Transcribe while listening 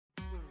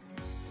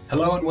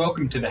Hello and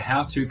welcome to the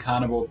How to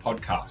Carnivore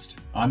podcast.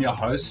 I'm your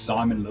host,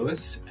 Simon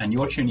Lewis, and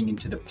you're tuning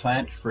into the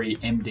Plant-Free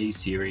MD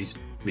series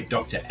with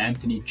Dr.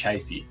 Anthony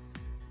Chaffee.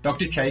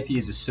 Dr. Chaffee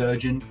is a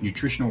surgeon,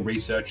 nutritional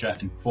researcher,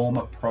 and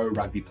former pro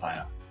rugby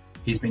player.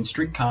 He's been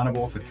strict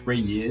carnivore for 3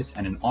 years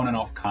and an on and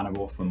off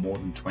carnivore for more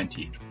than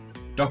 20.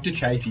 Dr.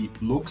 Chaffee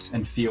looks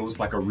and feels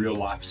like a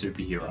real-life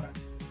superhero.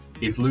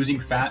 If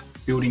losing fat,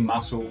 building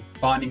muscle,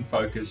 finding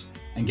focus,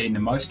 and getting the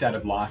most out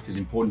of life is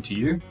important to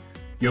you,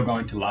 you're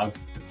going to love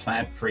the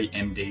Plant-Free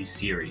MD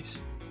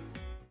series.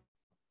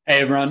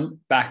 Hey everyone,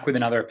 back with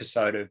another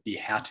episode of the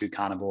How to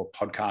Carnivore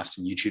podcast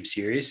and YouTube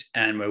series.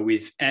 And we're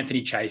with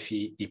Anthony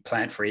Chaffee, the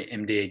Plant-Free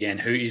MD again,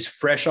 who is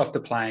fresh off the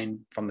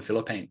plane from the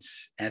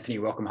Philippines. Anthony,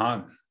 welcome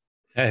home.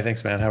 Hey,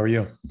 thanks, man. How are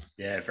you?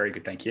 Yeah, very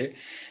good. Thank you.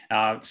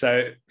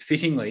 So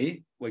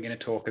fittingly, we're going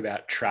to talk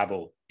about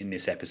travel in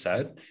this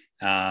episode.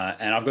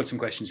 And I've got some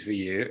questions for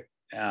you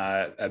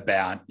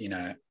about,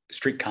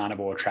 strict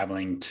carnivore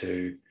traveling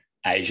to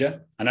Asia.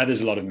 I know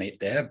there's a lot of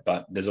meat there,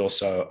 but there's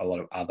also a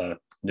lot of other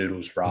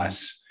noodles,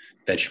 rice,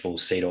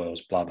 vegetables, seed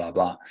oils, blah, blah,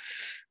 blah.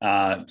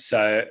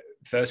 So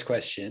first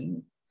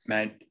question,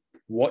 mate,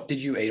 what did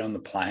you eat on the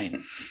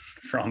plane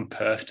from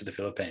Perth to the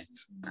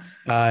Philippines?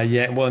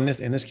 Well, in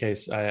this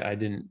case, I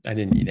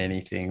didn't eat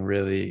anything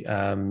really.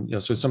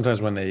 So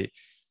sometimes when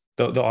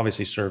they'll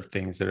obviously serve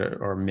things that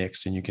are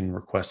mixed and you can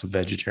request a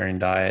vegetarian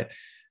diet.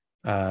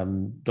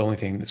 The only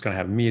thing that's going to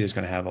have meat is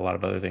going to have a lot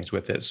of other things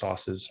with it,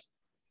 sauces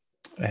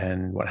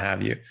and what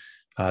have you,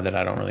 that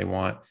I don't really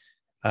want.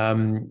 I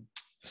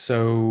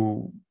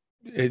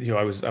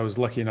was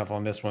lucky enough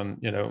on this one,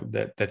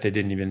 that they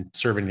didn't even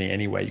serve anything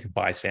anyway. You could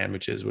buy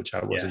sandwiches, which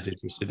I wasn't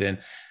interested in,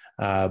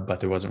 but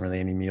there wasn't really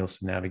any meals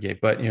to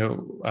navigate. But,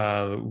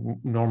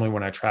 normally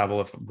when I travel,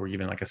 if we're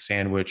given like a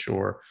sandwich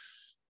or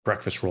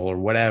breakfast roll or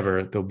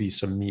whatever, there'll be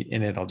some meat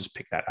in it. I'll just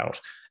pick that out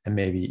and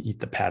maybe eat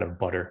the pat of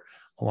butter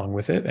along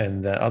with it.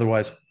 And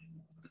otherwise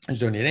I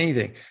just don't eat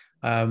anything,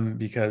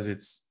 because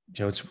it's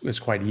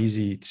quite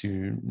easy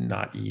to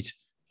not eat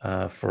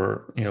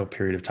for a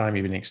period of time,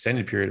 even an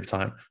extended period of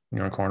time when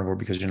you're on carnivore,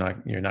 because you're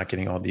not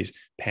getting all these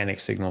panic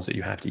signals that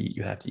you have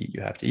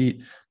to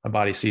eat. My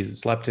body sees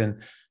it's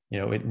leptin.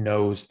 It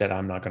knows that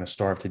I'm not going to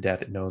starve to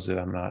death. It knows that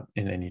I'm not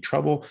in any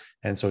trouble,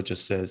 and so it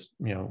just says,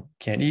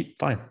 can't eat,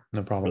 fine,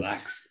 no problem.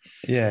 Relax.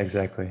 Yeah,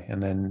 exactly.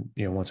 And then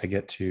once I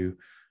get to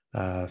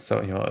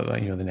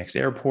the next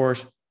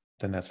airport,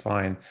 then that's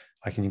fine.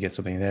 I can get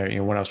something there.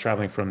 When I was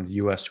traveling from the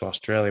US to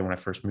Australia, when I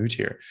first moved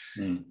here,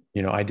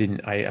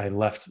 I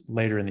left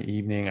later in the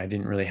evening. I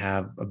didn't really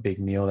have a big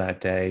meal that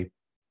day.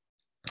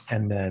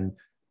 And then,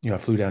 I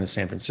flew down to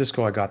San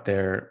Francisco. I got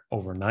there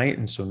overnight.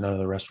 And so none of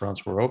the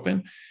restaurants were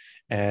open.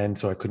 And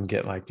so I couldn't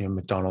get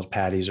McDonald's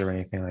patties or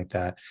anything like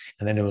that.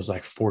 And then it was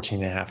like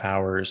 14 and a half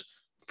hours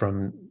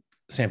from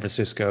San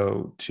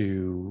Francisco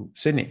to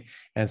Sydney.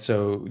 And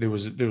so there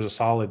was a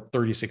solid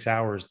 36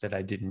 hours that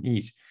I didn't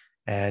eat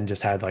and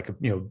just had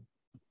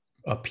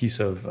a piece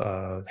of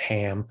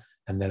ham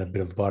and then a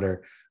bit of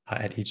butter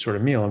at each sort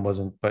of meal, and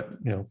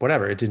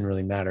whatever, it didn't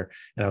really matter.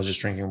 And I was just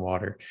drinking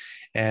water.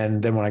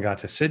 And then when I got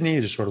to Sydney,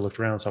 I just sort of looked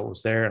around, saw what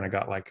was there. And I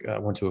got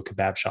went to a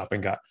kebab shop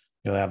and got,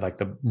 they have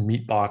the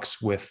meat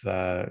box with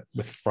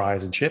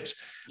fries and chips.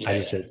 Yeah. I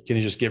just said, can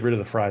you just get rid of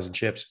the fries and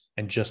chips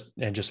and just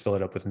fill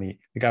it up with meat?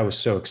 The guy was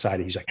so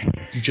excited. He's like,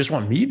 you just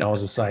want meat? And I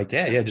was just like,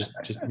 yeah, just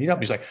meat up.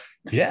 He's like,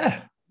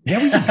 yeah,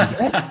 we can do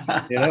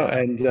that,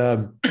 and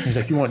he's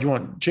like, do you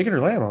want chicken or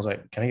lamb? I was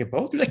like, can I get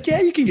both? He's like,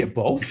 yeah, you can get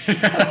both.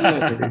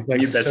 Absolutely.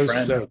 He's like, so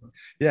stoked.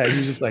 Yeah, he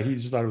just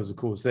thought it was the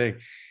coolest thing.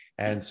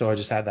 And so I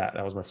just had that.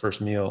 That was my first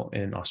meal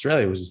in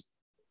Australia. It was this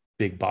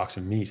big box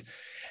of meat.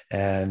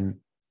 And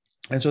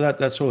so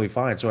that's totally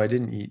fine. So I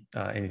didn't eat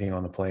anything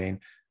on the plane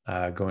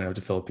going up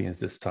to Philippines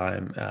this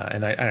time.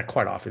 And I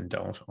quite often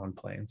don't on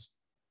planes.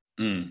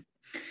 Mm.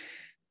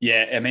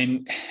 Yeah, I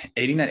mean,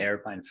 eating that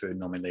airplane food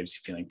normally leaves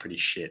you feeling pretty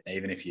shit,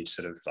 even if you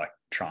sort of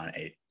try and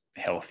eat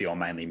healthy or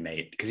mainly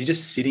meat, because you're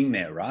just sitting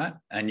there, right?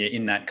 And you're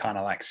in that kind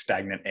of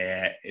stagnant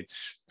air.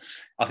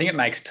 I think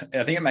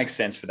it makes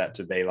sense for that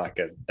to be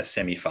a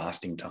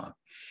semi-fasting time.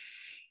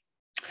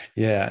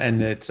 Yeah,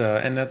 and that's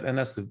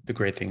the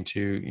great thing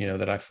too,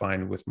 that I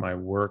find with my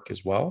work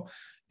as well,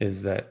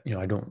 is that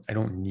I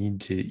don't need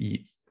to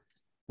eat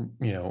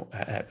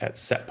at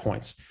set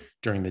points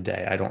during the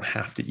day. I don't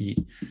have to eat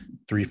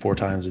 3-4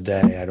 times a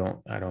day. I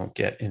don't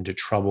get into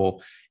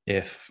trouble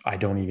if I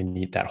don't even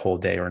eat that whole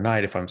day or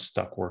night, if I'm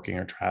stuck working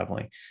or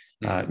traveling.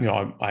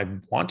 I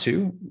want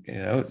to,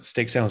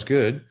 steak sounds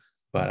good,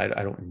 but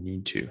I don't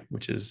need to,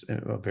 which is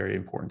a very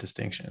important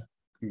distinction.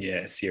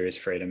 Yeah, serious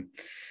freedom.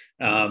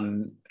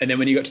 And then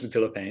when you got to the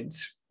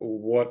Philippines,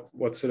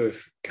 what sort of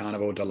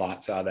carnivore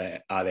delights are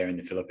there in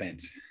the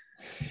Philippines?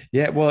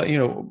 Yeah,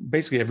 well,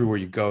 basically everywhere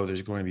you go,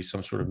 there's going to be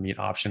some sort of meat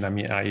option. I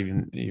mean, I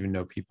even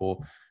know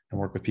people and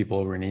work with people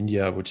over in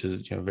India, which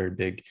is very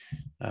big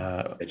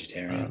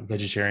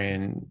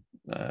vegetarian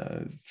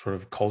sort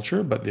of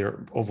culture, but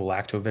they're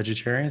ovo-lacto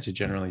vegetarians. They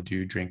generally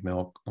do drink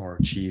milk or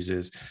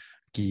cheeses,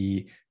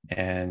 ghee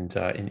and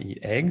eat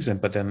eggs.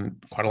 But then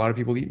quite a lot of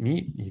people eat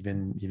meat,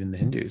 even the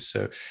Hindus.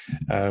 So,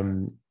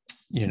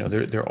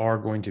 there are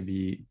going to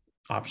be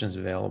options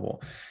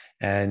available.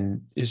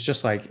 And it's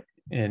just like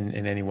in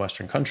any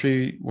Western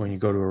country, when you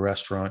go to a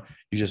restaurant,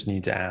 you just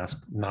need to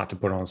ask not to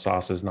put on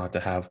sauces, not to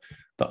have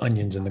the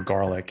onions and the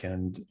garlic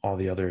and all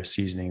the other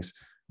seasonings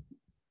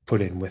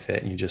put in with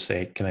it. And you just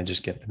say, can I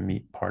just get the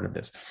meat part of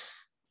this?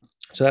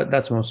 So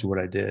that's mostly what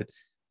I did.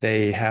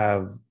 They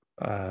have,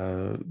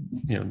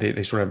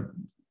 they sort of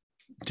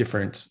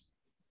different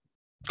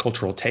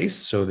cultural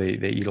tastes. So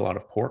they eat a lot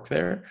of pork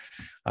there,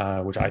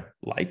 which I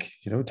like,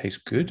 it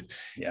tastes good.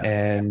 Yeah.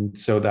 And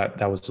so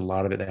that was a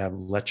lot of it. They have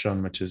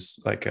lechon, which is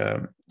like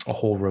a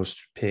whole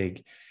roast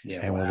pig. Yeah.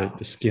 And where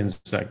the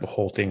skin's like the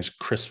whole thing's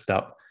crisped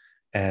up,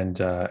 and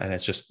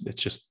it's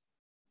just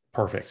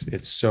perfect.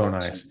 It's so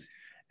nice.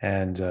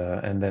 And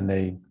then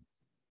they,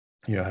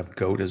 have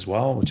goat as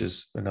well, which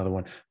is another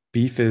one.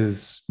 Beef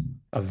is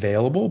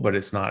available, but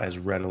it's not as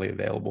readily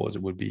available as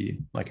it would be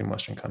like in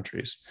Western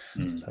countries.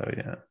 So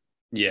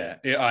yeah,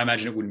 I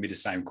imagine it wouldn't be the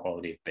same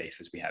quality of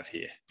beef as we have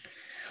here.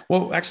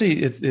 Well,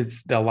 actually, it's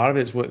a lot of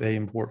it's what they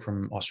import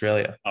from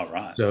Australia. Oh,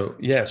 right. So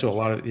so a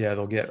lot of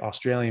they'll get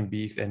Australian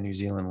beef and New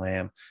Zealand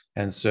lamb,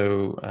 and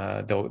so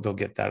they'll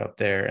get that up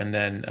there, and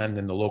then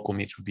the local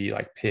meats would be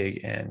like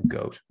pig and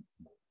goat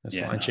as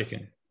well, and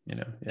chicken.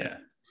 Yeah.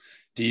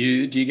 Do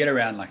you get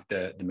around like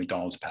the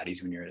McDonald's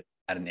patties when you're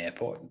at an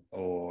airport,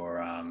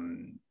 or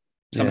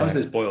sometimes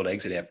there's boiled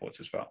eggs at airports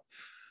as well?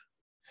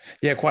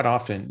 Yeah, quite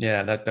often.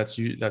 Yeah,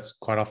 that's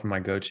quite often my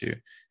go-to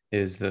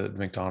is the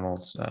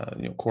McDonald's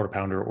quarter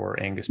pounder or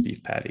Angus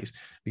beef patties,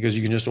 because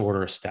you can just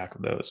order a stack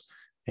of those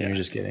and you're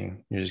just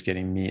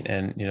getting meat.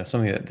 And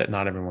something that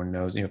not everyone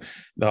knows, a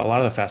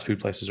lot of the fast food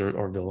places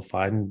are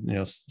vilified,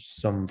 and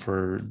some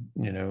for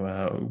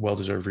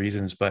well-deserved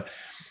reasons. But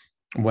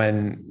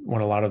when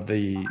a lot of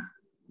the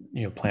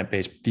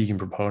plant-based vegan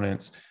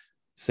proponents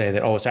say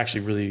that, it's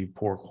actually really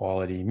poor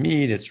quality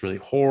meat, it's really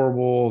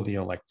horrible,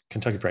 like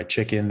Kentucky Fried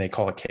Chicken, they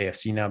call it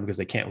KFC now because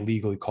they can't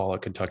legally call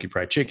it Kentucky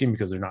Fried Chicken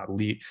because they're not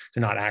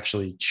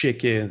actually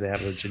chickens. They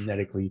have their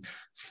genetically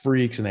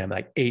freaks, and they have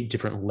like 8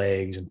 different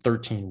legs and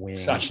 13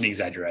 wings. Such an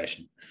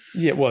exaggeration.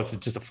 Yeah, well, it's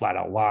just a flat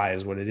out lie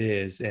is what it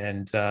is.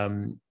 And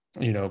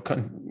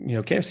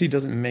KFC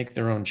doesn't make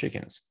their own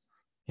chickens.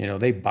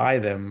 They buy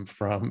them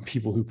from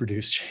people who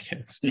produce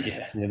chickens.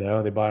 Yeah.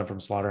 They buy them from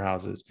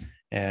slaughterhouses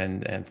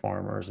and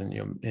farmers, and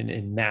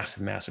in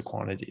massive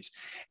quantities.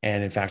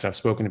 And in fact, I've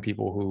spoken to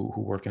people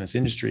who work in this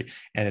industry,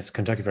 and it's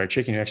Kentucky Fried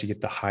Chicken. You actually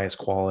get the highest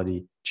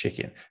quality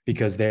chicken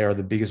because they are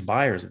the biggest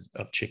buyers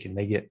of chicken.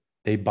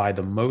 They buy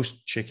the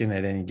most chicken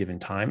at any given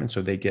time, and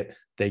so they get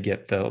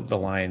the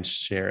lion's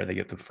share. They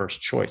get the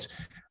first choice,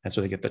 and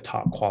so they get the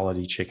top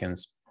quality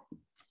chickens.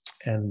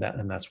 And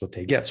that's what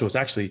they get. So it's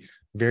actually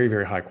very,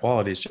 very high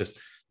quality. It's just,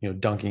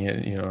 dunking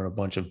it, in a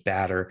bunch of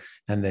batter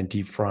and then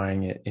deep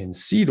frying it in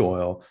seed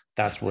oil.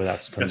 That's where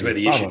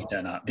the issues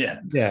turn up. Yeah.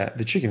 Yeah.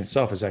 The chicken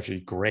itself is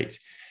actually great.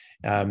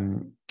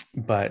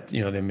 But,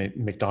 the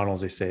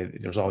McDonald's, they say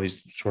there's all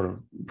these sort of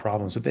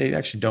problems, but they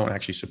actually don't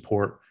actually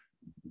support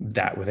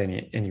that with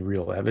any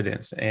real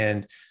evidence.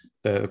 And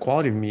the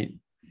quality of meat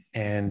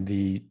and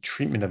the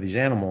treatment of these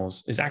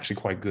animals is actually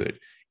quite good.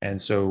 And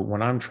so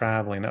when I'm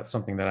traveling, that's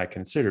something that I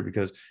consider,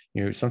 because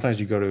sometimes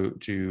you go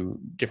to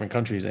different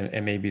countries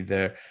and maybe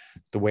the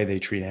way they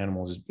treat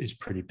animals is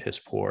pretty piss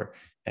poor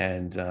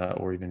and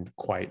or even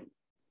quite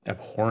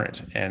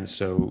abhorrent. And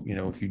so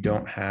if you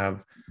don't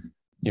have,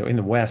 in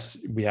the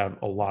West, we have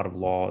a lot of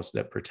laws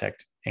that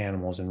protect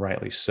animals, and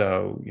rightly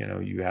so.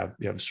 You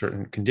have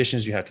certain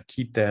conditions, you have to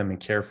keep them and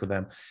care for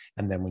them,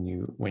 and then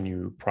when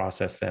you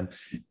process them,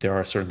 there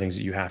are certain things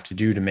that you have to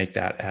do to make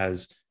that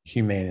as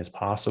humane as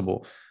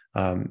possible.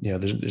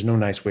 There's no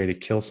nice way to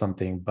kill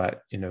something,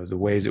 but the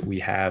ways that we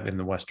have in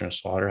the Western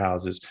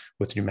slaughterhouses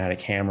with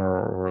pneumatic hammer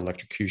or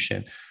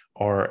electrocution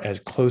are as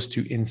close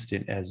to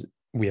instant as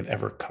we have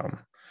ever come.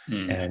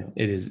 And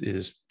it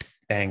is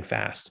bang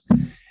fast.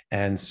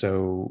 And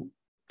so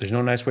there's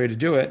no nice way to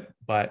do it,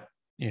 but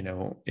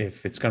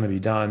if it's going to be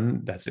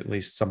done, that's at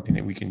least something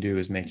that we can do,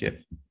 is make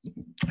it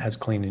as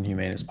clean and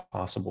humane as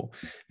possible,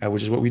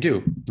 which is what we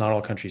do. Not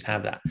all countries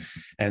have that.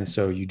 And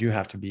so you do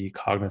have to be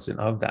cognizant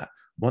of that.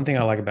 One thing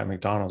I like about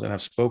McDonald's, and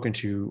I've spoken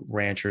to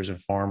ranchers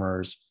and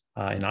farmers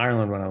in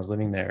Ireland when I was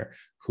living there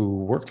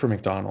who worked for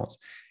McDonald's,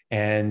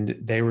 and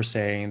they were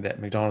saying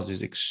that McDonald's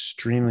is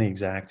extremely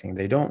exacting.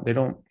 They don't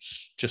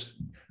just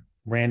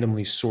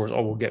randomly source,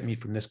 we'll get meat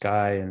from this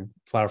guy and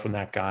flour from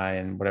that guy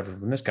and whatever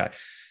from this guy.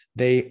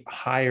 They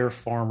hire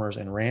farmers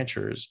and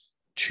ranchers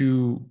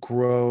to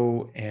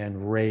grow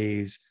and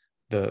raise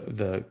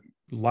the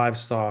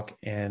livestock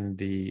and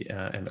the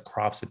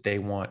crops that they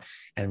want,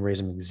 and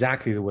raise them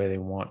exactly the way they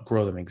want,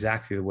 grow them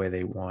exactly the way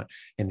they want,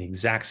 in the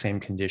exact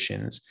same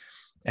conditions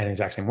and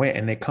exact same way.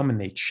 And they come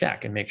and they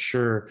check and make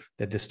sure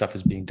that this stuff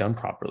is being done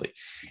properly,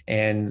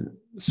 and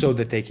so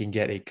that they can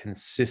get a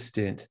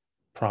consistent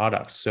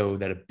product, so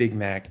that a Big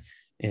Mac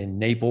in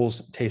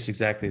Naples tastes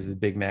exactly as the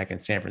Big Mac in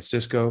San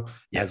Francisco,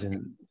 as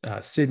in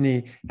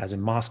Sydney, as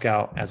in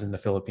Moscow, as in the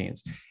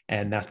Philippines.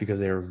 And that's because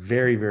they are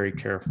very, very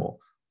careful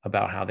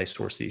about how they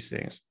source these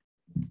things.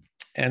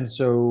 And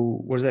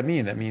so what does that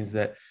mean? That means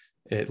that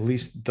at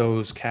least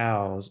those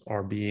cows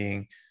are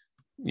being,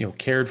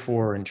 cared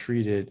for and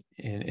treated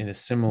in a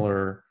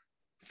similar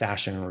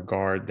fashion and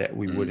regard that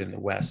we would in the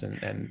West,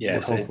 and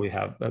would hopefully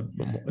have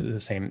the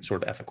same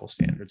sort of ethical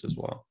standards as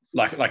well.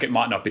 Like it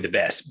might not be the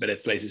best, but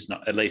at least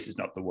it's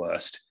not the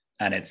worst.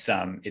 And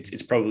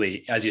it's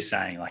probably, as you're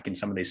saying, like in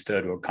some of these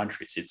third world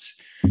countries,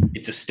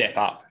 it's a step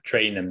up.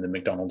 Treating them the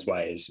McDonald's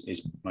way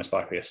is most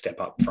likely a step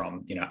up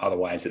from other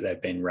ways that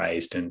they've been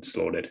raised and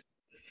slaughtered.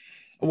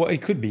 Well,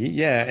 it could be,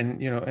 yeah,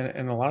 and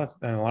in a lot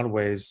of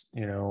ways,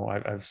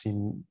 I've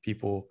seen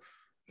people,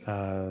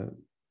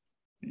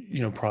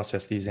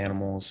 process these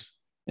animals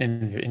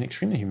in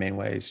extremely humane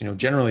ways.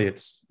 Generally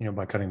it's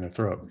by cutting their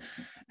throat,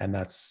 and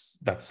that's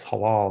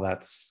halal,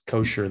 that's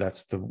kosher,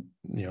 that's the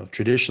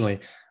traditionally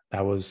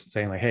that was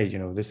saying like, hey,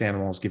 this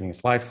animal is giving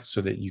its life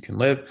so that you can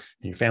live and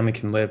your family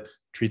can live.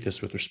 Treat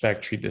this with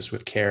respect, treat this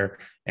with care,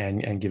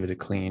 and give it a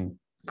clean,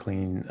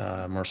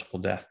 merciful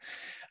death.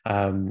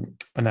 And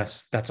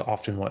that's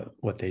often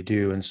what they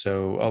do. And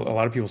so a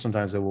lot of people,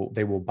 sometimes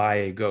they will buy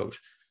a goat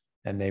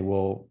and they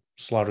will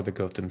slaughter the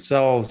goat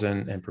themselves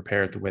and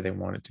prepare it the way they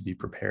want it to be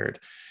prepared.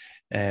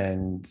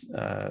 And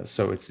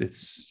so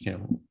it's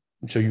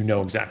so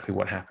exactly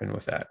what happened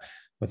with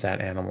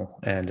that animal,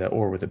 and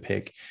or with a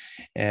pig.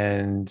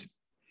 And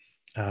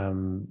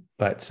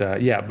but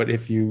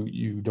if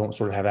you don't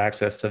sort of have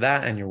access to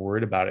that and you're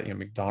worried about it,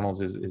 McDonald's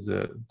is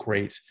a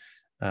great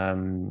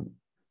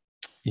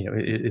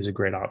it is a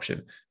great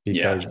option,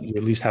 because you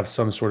at least have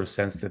some sort of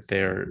sense that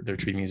they're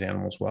treating these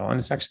animals well, and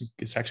it's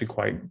actually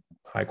quite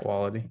high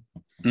quality.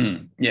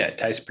 Yeah, it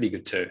tastes pretty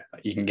good too.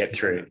 You can get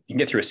through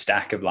a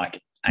stack of like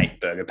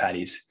 8 burger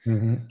patties,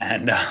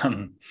 and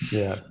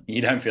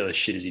you don't feel as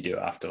shit as you do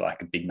after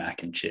like a Big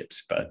Mac and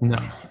chips. But no,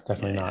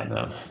 definitely not.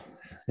 No.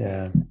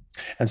 Yeah.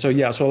 And so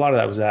so a lot of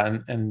that was that,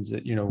 and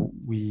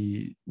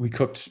we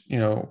cooked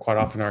quite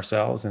often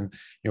ourselves, and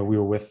we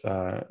were with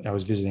I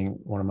was visiting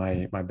one of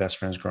my best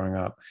friends growing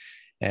up,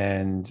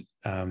 and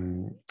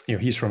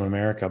he's from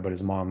America, but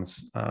his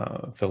mom's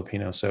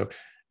Filipino, so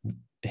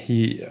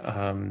he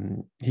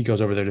goes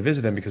over there to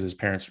visit them because his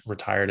parents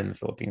retired in the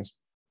Philippines.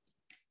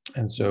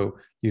 And so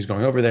he was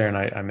going over there, and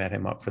I met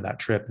him up for that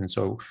trip. And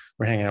so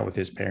we're hanging out with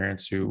his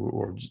parents, who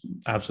were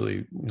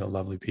absolutely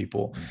lovely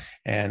people.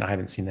 And I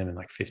haven't seen them in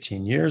like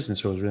 15 years. And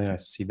so it was really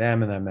nice to see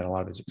them. And I met a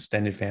lot of his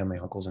extended family,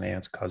 uncles and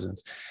aunts,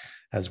 cousins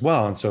as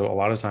well. And so a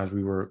lot of times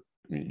we were,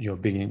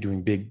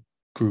 doing big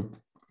group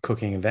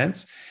cooking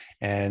events.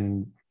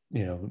 And,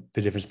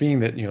 the difference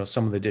being that,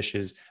 some of the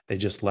dishes, they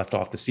just left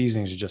off the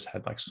seasonings, you just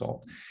had like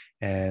salt.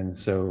 And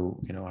so,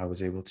 I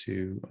was able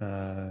to,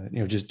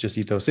 just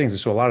eat those things. And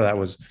so a lot of that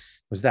was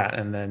that.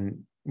 And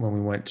then when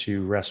we went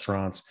to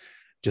restaurants,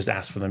 just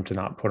ask for them to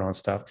not put on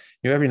stuff.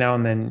 Every now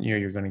and then,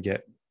 you're going to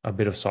get a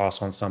bit of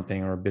sauce on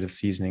something or a bit of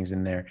seasonings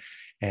in there.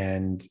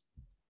 And,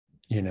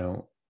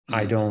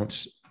 I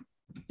don't,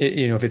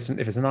 if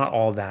it's not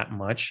all that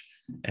much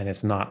and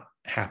it's not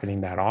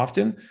happening that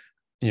often,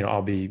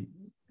 I'll be,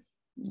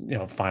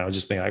 fine. I'll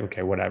just be like,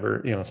 okay,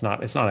 whatever, it's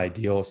not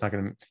ideal. It's not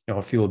going to,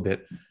 I'll feel a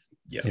bit,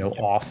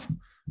 off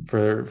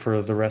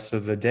for the rest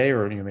of the day,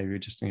 or, maybe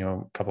just,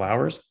 a couple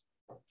hours,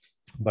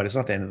 but it's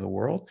not the end of the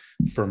world.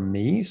 For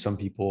me, some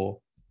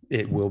people,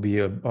 it will be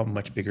a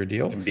much bigger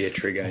deal. It can be a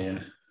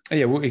trigger.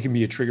 Yeah. Well, it can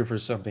be a trigger for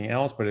something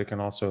else, but it can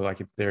also, like,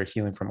 if they're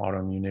healing from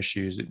autoimmune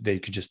issues, they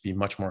could just be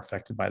much more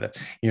affected by that.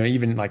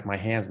 Even like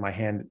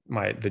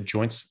the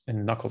joints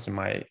and knuckles in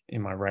my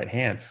right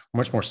hand are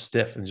much more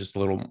stiff and just a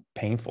little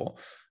painful,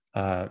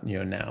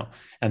 now.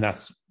 And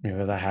that's,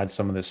 as I had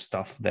some of this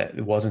stuff that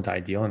it wasn't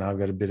ideal, and I've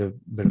got a bit of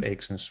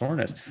aches and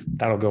soreness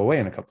that'll go away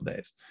in a couple of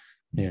days,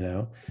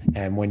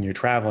 and when you're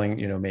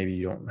traveling, maybe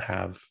you don't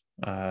have,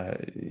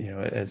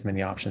 as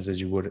many options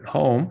as you would at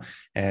home.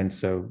 And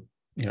so,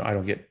 I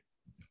don't get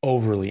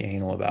overly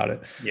anal about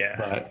it. Yeah.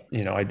 But,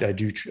 I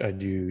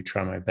do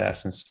try my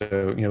best. And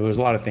so, there's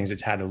a lot of things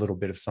that had a little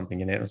bit of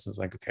something in it. And it's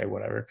like, okay,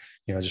 whatever,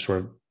 just sort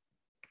of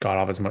got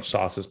off as much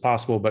sauce as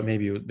possible, but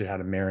maybe they had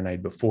a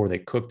marinade before they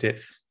cooked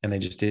it and they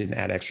just didn't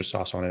add extra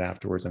sauce on it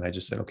afterwards. And I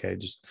just said, okay,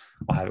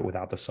 I'll have it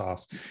without the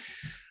sauce.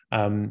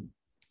 And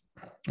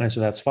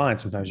so that's fine.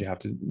 Sometimes you have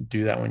to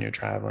do that when you're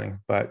traveling,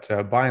 but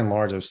by and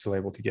large, I was still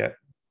able to get,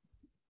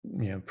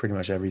 pretty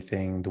much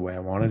everything the way I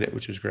wanted it,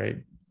 which was great.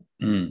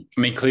 I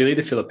mean, clearly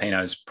the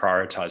Filipinos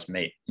prioritize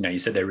meat. You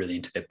said they're really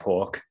into their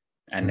pork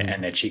and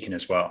their chicken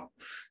as well.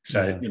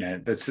 So,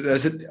 that's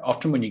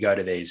often when you go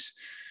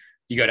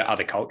to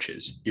other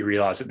cultures, you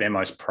realize that their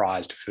most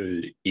prized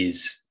food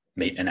is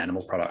meat and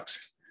animal products.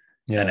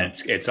 Yeah. And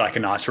it's like a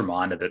nice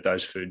reminder that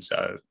those foods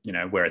are,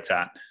 where it's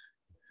at.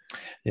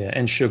 Yeah.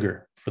 And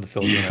sugar for the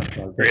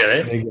Filipinos.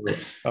 Really?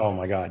 Oh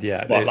my God.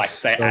 Yeah. What, like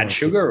they add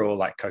sugar or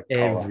like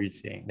Coca-Cola?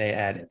 Everything. They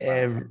add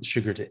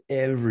sugar to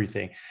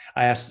everything.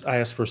 I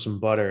asked for some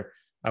butter.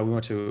 We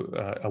went to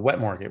a wet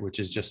market, which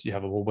is just, you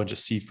have a whole bunch of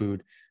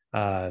seafood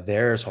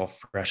There's all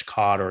fresh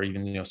cod, or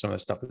even, some of the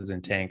stuff that's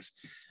in tanks,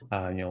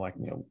 like,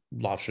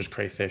 lobsters,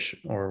 crayfish,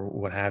 or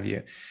what have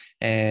you.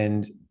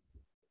 And,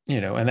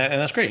 and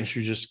that's great. And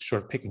you just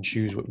sort of pick and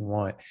choose what you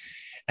want.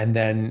 And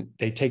then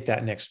they take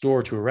that next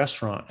door to a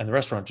restaurant, and the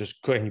restaurant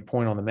just and you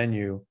point on the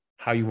menu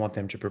how you want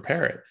them to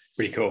prepare it.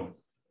 Pretty cool.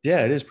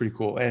 Yeah, it is pretty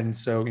cool. And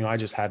so, I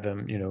just had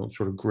them,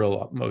 sort of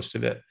grill up most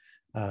of it,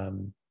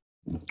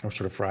 or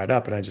sort of fried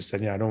up. And I just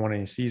said, I don't want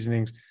any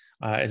seasonings.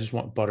 I just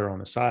want butter on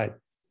the side.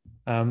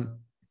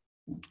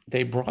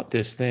 They brought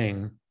this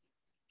thing.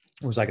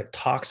 It was like a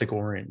toxic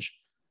orange,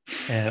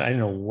 and I didn't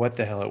know what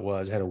the hell it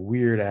was. It had a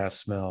weird ass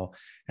smell.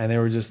 And they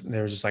were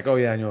just like, oh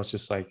yeah, it's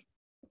just like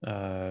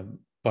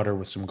butter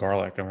with some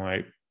garlic. I'm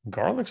like,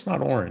 garlic's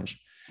not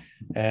orange,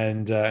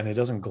 and it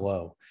doesn't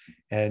glow.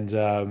 And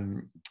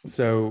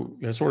so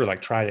sort of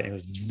like tried it, and it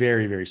was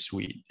very, very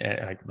sweet,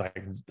 and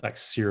like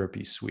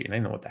syrupy sweet, and I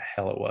didn't know what the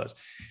hell it was.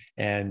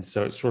 And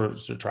so it sort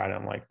of tried it.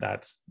 I'm like,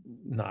 that's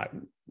not,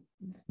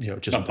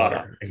 just not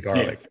butter and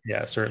garlic.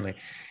 Yeah, certainly.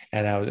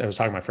 And I was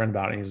talking to my friend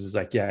about it, and he's just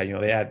like, yeah,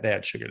 they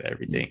add sugar to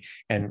everything.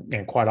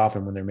 And quite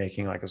often when they're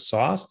making like a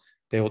sauce,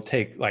 they will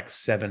take like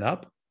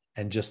 7-Up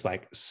and just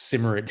like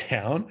simmer it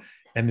down,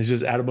 and they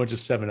just add a bunch of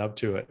 7-Up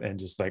to it, and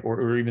just like,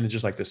 or even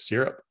just like the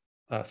syrup,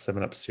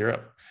 7-Up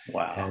syrup.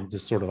 Wow. And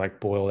just sort of like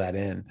boil that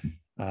in,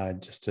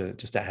 just to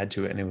add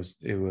to it. And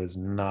it was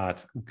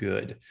not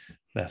good,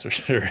 that's for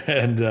sure.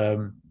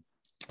 And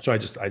so I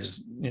just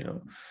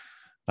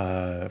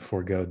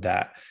forgoed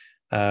that.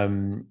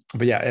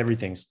 But yeah,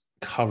 everything's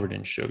covered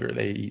in sugar.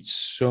 They eat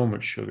so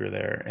much sugar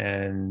there.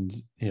 And,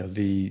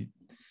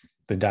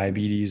 the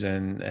diabetes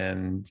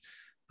and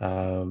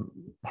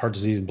heart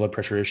disease and blood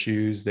pressure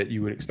issues that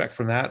you would expect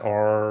from that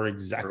are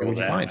exactly what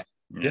you find.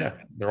 Yeah,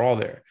 they're all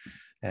there.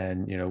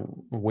 And,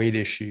 weight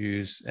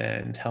issues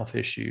and health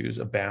issues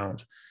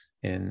abound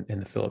in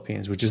the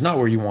Philippines, which is not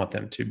where you want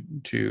them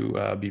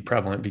to be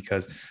prevalent,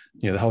 because,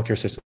 the healthcare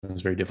system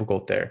is very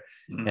difficult there.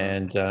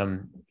 And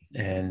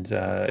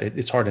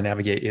it's hard to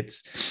navigate.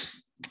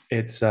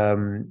 It's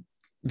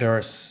there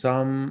are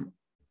some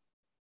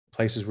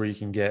places where you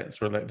can get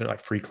sort of like, they're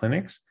like free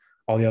clinics.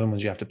 All the other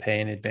ones you have to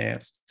pay in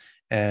advance,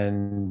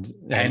 and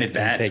pay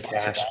pay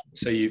cash.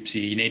 So you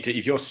need to,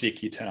 if you're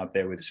sick, you turn up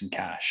there with some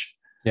cash.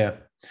 Yeah.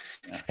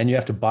 And you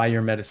have to buy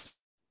your medicines.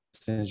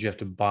 You have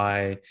to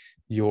buy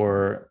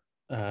your,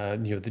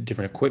 the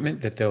different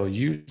equipment that they'll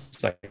use.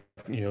 Like,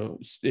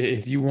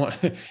 if you want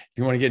to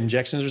get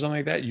injections or something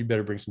like that, you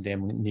better bring some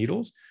damn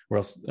needles, or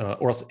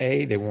else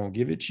A, they won't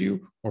give it to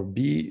you, or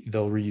B,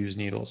 they'll reuse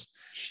needles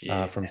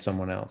from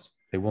someone else.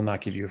 They will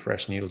not give you a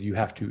fresh needle. You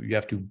have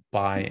to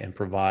buy and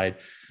provide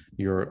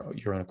your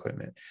own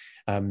equipment.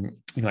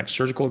 Like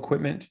surgical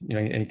equipment,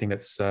 anything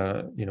that's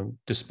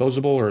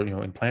disposable or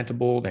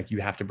implantable, like you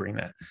have to bring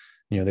that.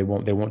 They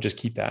won't just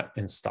keep that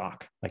in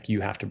stock. Like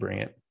you have to bring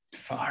it.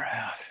 Far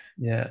out.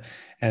 Yeah.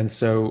 And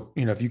so,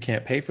 if you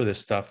can't pay for this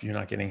stuff, you're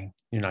not getting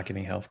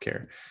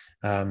healthcare.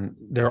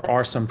 There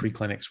are some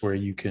pre-clinics where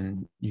you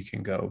can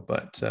go,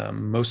 but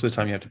most of the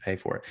time you have to pay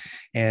for it.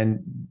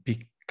 And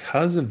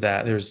because of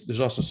that, there's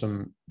also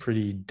some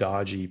pretty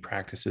dodgy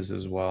practices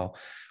as well,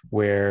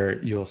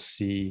 where you'll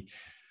see,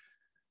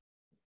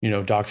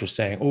 doctors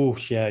saying, oh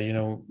yeah,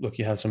 look,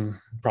 you have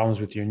some problems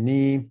with your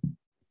knee.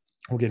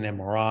 We'll get an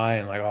MRI,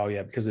 and like, oh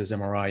yeah, because of this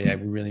MRI, yeah,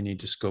 we really need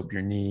to scope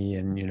your knee,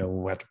 and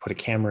we'll have to put a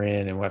camera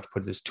in, and we'll have to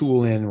put this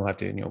tool in, we'll have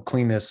to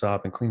clean this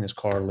up and clean this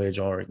cartilage,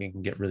 or it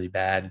can get really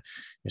bad. You're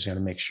just going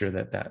to make sure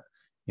that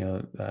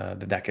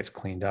that gets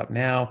cleaned up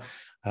now,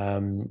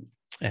 and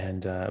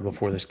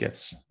before this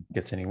gets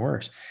any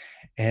worse.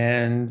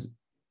 And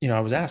I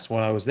was asked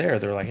when I was there,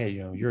 they're like, hey,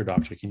 you're a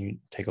doctor, can you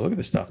take a look at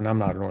this stuff? And I'm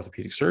not an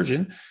orthopedic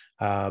surgeon,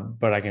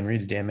 but I can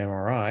read a damn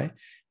MRI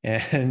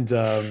and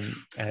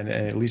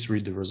at least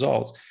read the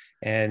results.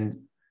 And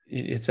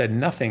it said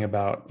nothing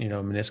about,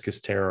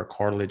 meniscus tear or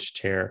cartilage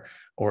tear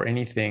or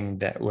anything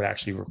that would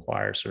actually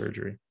require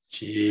surgery.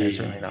 And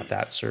certainly not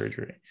that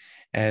surgery.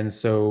 And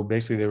so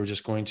basically they were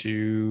just going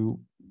to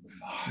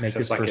make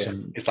this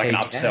person. It's like an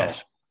upsell.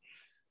 Cash.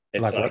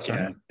 It's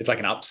like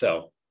an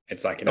upsell.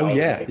 It's like, we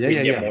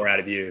get more out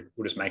of you.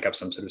 We'll just make up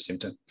some sort of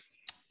symptom.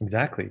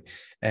 Exactly.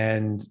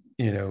 And,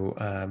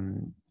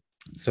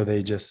 so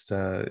they just,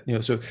 they're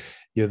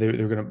going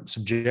to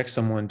subject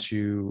someone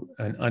to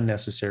an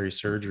unnecessary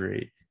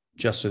surgery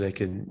just so they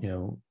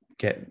can,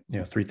 get,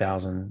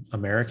 3,000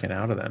 American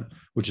out of them,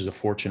 which is a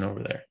fortune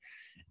over there.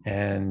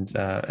 And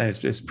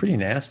it's pretty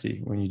nasty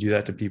when you do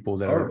that to people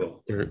that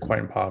are quite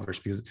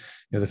impoverished, because,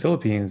 the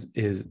Philippines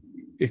is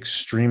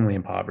extremely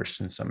impoverished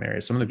in some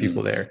areas. Some of the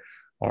people there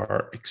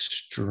are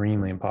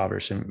extremely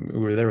impoverished. And we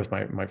were there with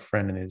my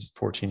friend and his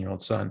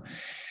 14-year-old son.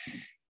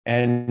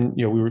 And,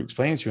 we were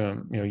explaining to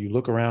him, you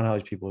look around how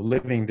these people are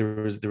living, there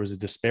was a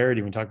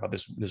disparity. When we talk about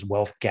this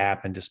wealth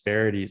gap and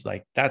disparities,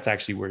 like that's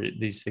actually where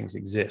these things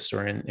exist,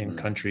 or in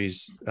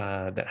countries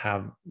that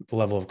have the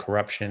level of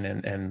corruption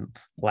and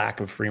lack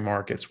of free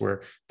markets,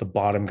 where the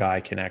bottom guy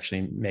can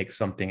actually make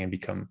something and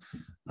become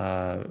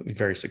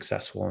very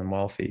successful and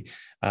wealthy.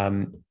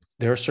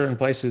 there are certain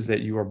places that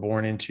you are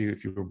born into.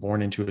 If you were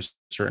born into a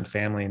certain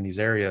family in these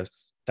areas,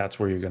 that's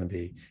where you're going to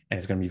be. And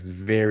it's going to be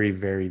very,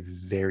 very,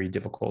 very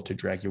difficult to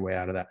drag your way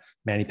out of that.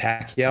 Manny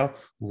Pacquiao,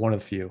 one of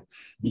the few,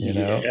 you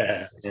know,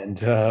 and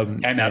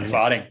came out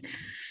fighting.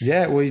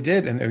 Yeah, well, he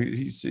did. And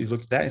he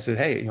looked at that and said,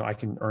 hey, you know, I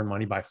can earn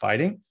money by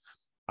fighting.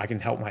 I can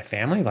help my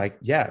family. Like,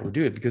 yeah, we'll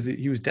do it, because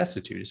he was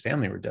destitute. His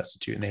family were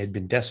destitute, and they had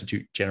been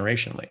destitute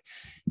generationally.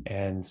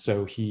 And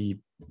so he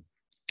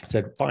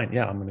said, fine,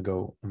 yeah, I'm going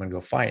to go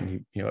fight. And he,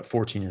 you know, at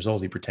 14 years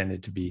old, he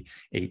pretended to be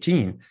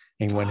 18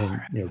 and went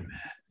and, you know,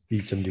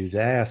 beat some dude's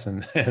ass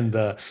and you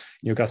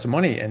know, got some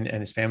money, and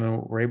his family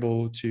were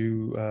able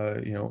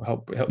to, you know,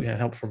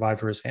 help provide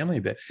for his family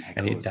a bit.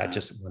 And that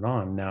just went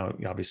on. Now,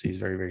 obviously he's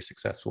very, very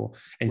successful,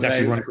 and he's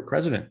actually running for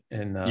president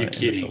in, you're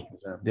kidding.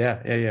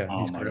 Yeah. Oh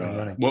he's my God.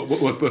 running.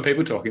 Were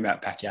people talking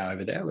about Pacquiao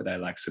over there? Were they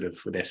like sort of,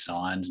 were there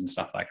signs and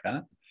stuff like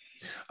that?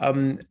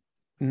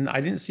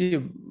 I didn't see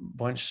a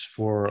bunch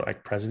for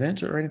like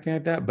president or anything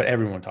like that, but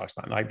everyone talks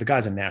about him. Like, the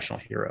guy's a national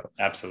hero.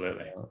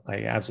 Absolutely. You know,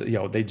 like, absolutely, you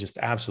know, they just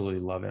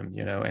absolutely love him,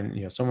 you know, and,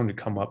 you know, someone to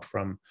come up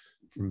from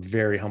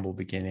very humble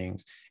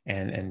beginnings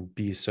and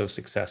be so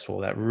successful,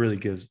 that really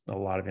gives a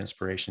lot of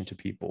inspiration to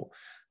people.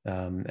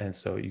 And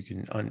so you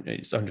can,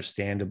 it's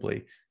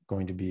understandably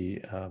going to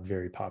be a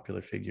very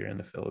popular figure in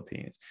the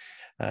Philippines.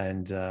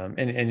 And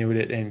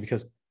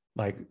because,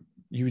 like,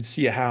 you would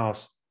see a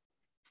house,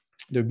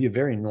 there'd be a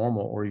very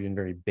normal or even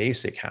very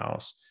basic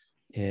house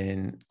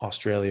in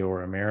Australia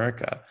or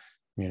America,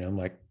 you know,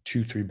 like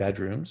 2-3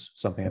 bedrooms,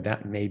 something like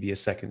that, maybe a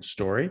second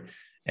story.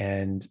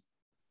 And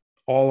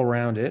all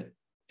around it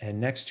and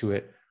next to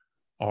it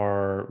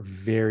are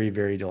very,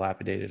 very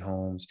dilapidated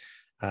homes,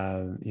 you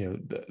know,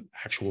 the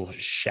actual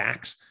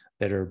shacks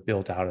that are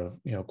built out of,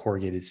 you know,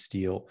 corrugated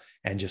steel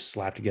and just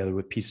slapped together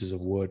with pieces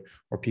of wood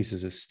or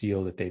pieces of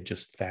steel that they've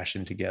just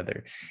fashioned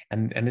together.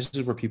 And this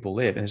is where people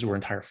live, and this is where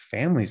entire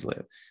families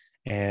live.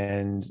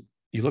 And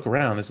you look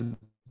around,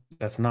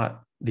 that's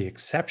not the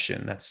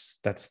exception. That's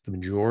the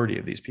majority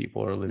of these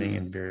people are living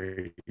in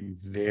very,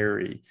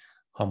 very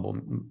humble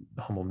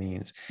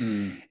means.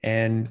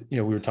 And, you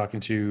know, we were talking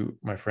to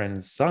my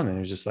friend's son, and it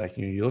was just like,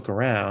 you know, you look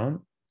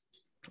around,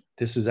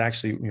 this is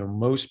actually, you know,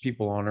 most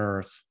people on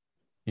earth,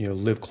 you know,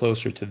 live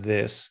closer to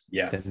this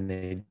than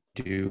they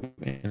do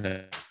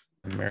in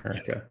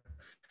America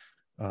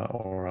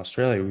or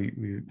Australia. We,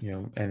 you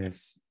know, and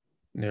it's,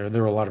 there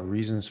are a lot of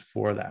reasons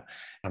for that,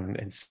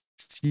 and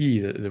see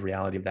the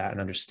reality of that,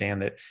 and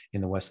understand that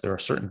in the West, there are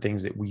certain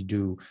things that we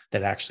do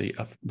that actually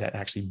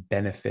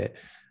benefit,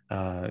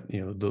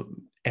 you know,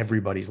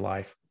 everybody's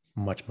life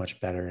much, much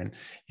better. And,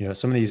 you know,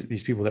 some of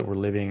these people that were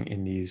living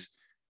in these,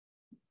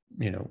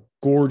 you know,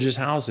 gorgeous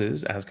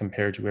houses as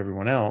compared to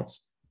everyone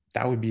else,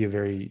 that would be a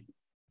very,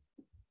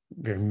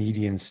 very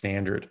median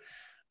standard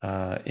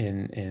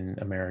in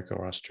America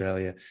or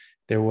Australia.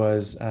 There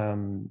was,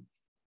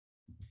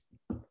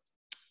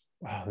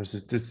 there's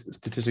this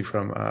statistic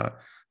from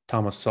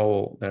Thomas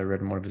Sowell that I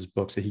read in one of his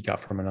books that he got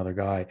from another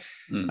guy,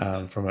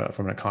 from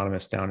an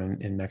economist down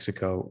in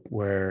Mexico,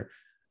 where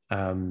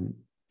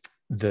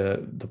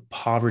the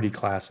poverty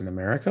class in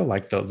America,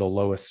 like the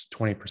lowest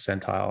 20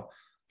 percentile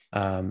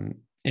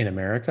in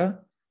America,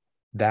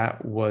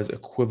 that was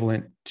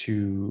equivalent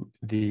to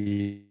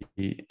the,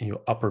 you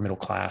know, upper middle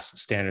class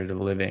standard of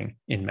living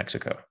in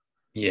Mexico.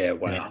 Yeah,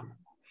 wow.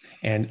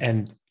 You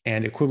know?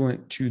 And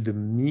equivalent to the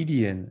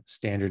median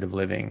standard of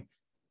living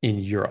in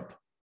Europe,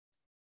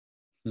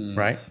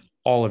 right?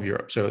 All of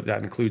Europe. So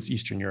that includes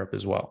Eastern Europe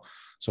as well.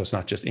 So it's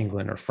not just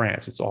England or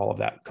France, it's all of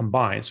that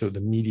combined. So the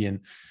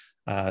median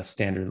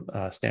standard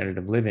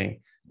of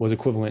living was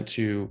equivalent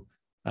to,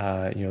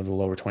 you know, the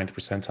lower 20th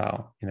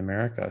percentile in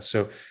America.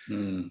 So,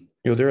 you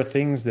know, there are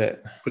things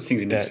that puts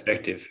things in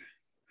perspective.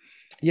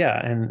 Yeah.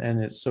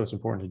 And it's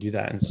important to do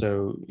that. And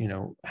so, you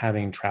know,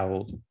 having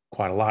traveled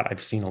quite a lot,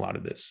 I've seen a lot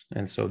of this.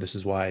 And so this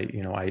is why,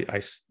 you know,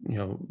 I you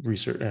know,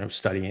 research, you know,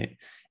 studying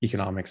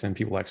economics, and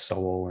people like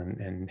Sowell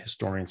and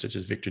historians such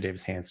as Victor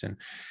Davis Hanson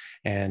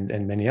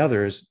and many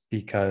others,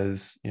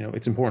 because, you know,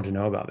 it's important to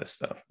know about this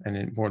stuff, and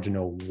important to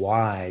know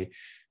why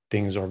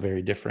things are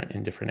very different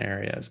in different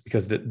areas.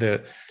 Because you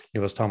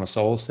know, as Thomas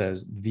Sowell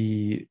says,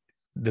 the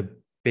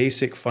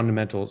basic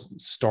fundamental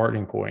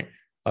starting point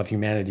of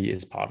humanity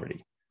is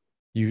poverty.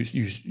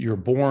 You're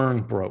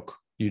born broke.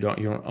 You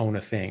don't own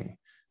a thing,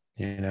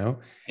 you know,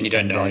 and you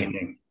don't know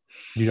anything.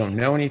 You don't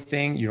know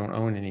anything. You don't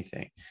own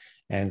anything.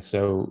 And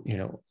so, you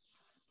know,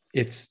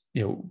 it's,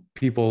 you know,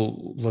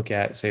 people look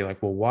at, say,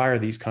 like, well, why are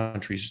these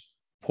countries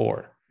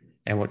poor?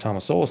 And what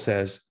Thomas Sowell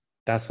says,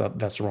 that's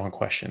the wrong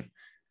question. It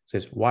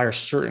says, why are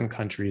certain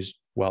countries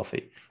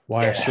wealthy?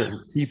 Why are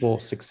certain people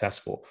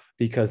successful?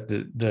 Because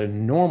the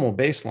normal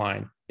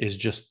baseline is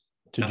just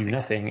to do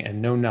nothing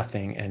and know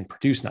nothing and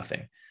produce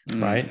nothing,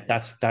 right?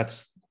 That's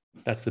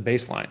the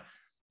baseline.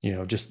 You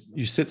know, just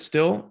you sit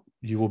still,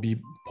 you will be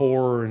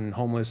poor and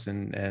homeless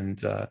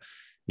and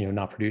you know,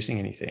 not producing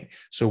anything.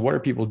 So what are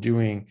people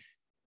doing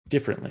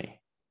differently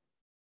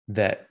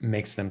that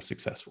makes them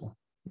successful?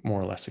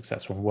 more or less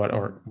successful? What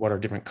are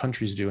different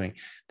countries doing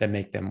that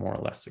make them more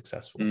or less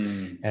successful?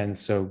 And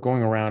so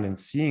going around and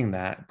seeing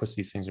that puts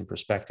these things in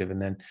perspective.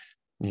 And then,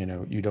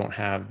 you don't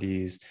have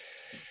these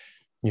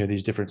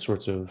different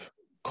sorts of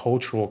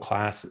cultural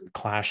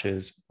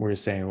clashes where you're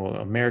saying, well,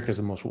 America's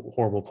the most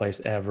horrible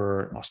place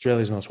ever,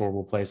 Australia's the most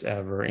horrible place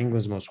ever,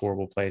 England's the most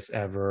horrible place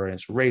ever, and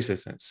it's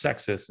racist and it's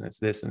sexist and it's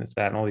this and it's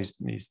that, and all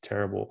these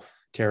terrible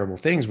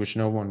things which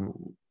no one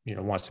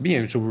wants to be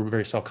in. So we're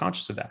very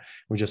self-conscious of that.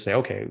 We just say,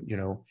 okay,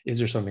 is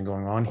there something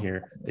going on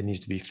here that needs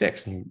to be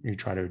fixed, and you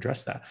try to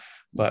address that.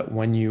 But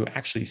when you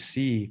actually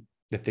see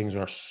that things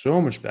are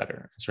so much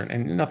better,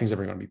 and nothing's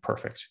ever going to be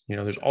perfect,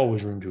 there's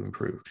always room to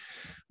improve.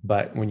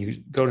 But when you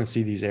go and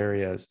see these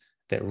areas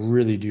that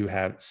really do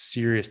have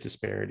serious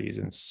disparities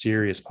and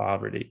serious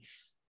poverty,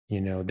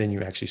 then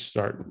you actually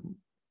start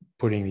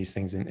putting these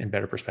things in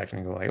better perspective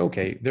and go like,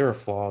 okay, there are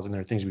flaws and there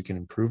are things we can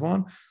improve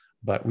on,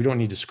 but we don't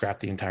need to scrap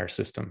the entire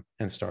system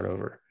and start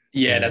over.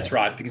 Yeah, that's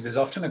right. Because there's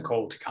often a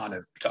call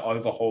to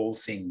overhaul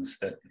things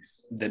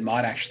that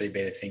might actually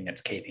be the thing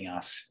that's keeping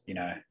us,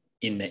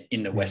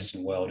 in the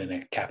Western world, in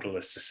a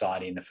capitalist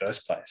society in the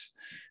first place.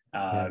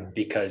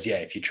 Because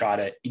if you try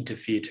to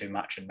interfere too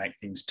much and make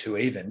things too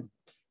even,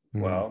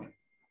 well,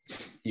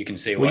 you can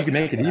see what you can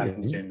make it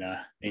happens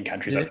in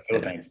countries like the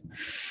Philippines.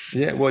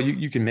 Yeah, well,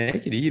 you can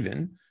make it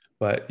even,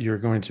 but you're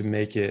going to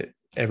make it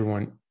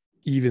everyone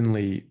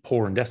evenly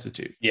poor and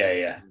destitute.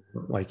 Yeah.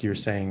 Like you were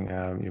saying,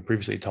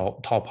 previously, tall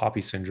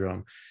poppy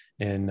syndrome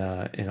in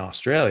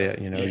Australia.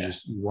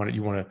 You want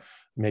to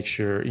make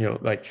sure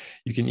like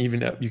you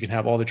can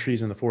have all the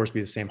trees in the forest be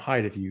the same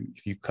height if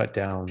you cut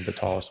down the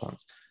tallest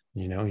ones.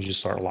 You just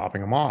start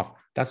lopping them off.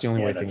 That's the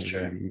only way things are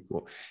going to be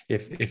equal.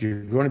 If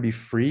you're going to be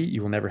free,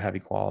 you will never have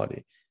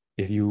equality.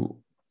 If you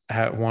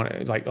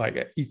want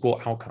like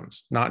equal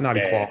outcomes, not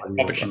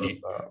equality.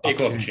 Opportunity.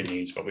 Equal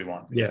opportunity is what we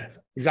want. Yeah,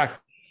 exactly.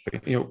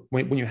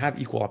 When you have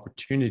equal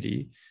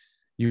opportunity,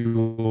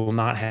 you will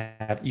not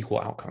have equal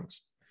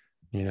outcomes.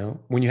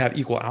 When you have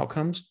equal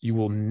outcomes, you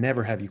will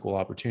never have equal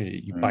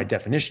opportunity by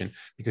definition,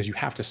 because you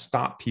have to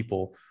stop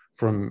people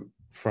from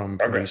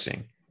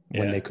producing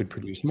when they could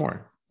produce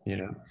more.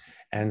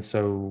 And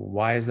so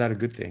why is that a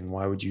good thing?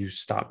 Why would you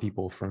stop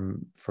people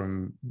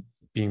from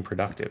being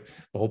productive?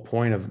 The whole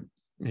point of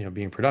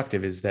being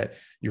productive is that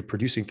you're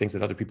producing things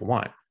that other people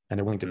want and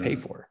they're willing to pay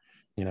for.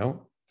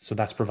 So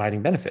that's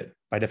providing benefit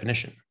by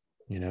definition.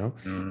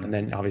 And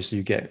then obviously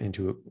you get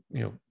into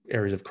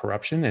areas of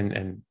corruption,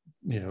 and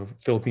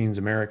Philippines,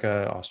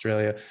 America,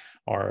 Australia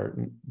are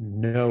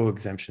no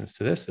exemptions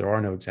to this. There are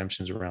no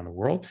exemptions around the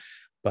world.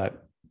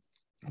 But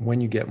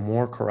when you get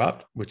more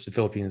corrupt, which the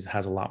Philippines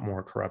has a lot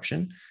more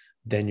corruption,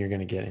 then you're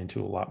going to get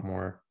into a lot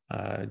more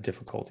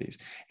difficulties.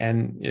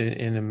 And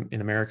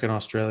in America and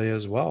Australia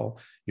as well,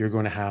 you're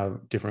going to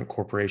have different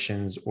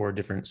corporations or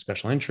different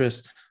special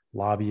interests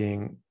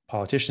lobbying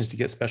politicians to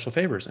get special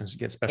favors and to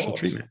get special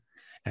treatment.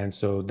 And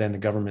so then the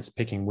government's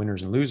picking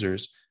winners and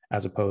losers,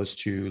 as opposed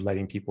to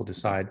letting people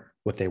decide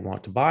what they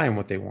want to buy and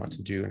what they want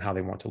to do and how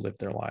they want to live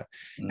their life.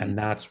 And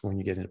that's when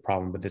you get into a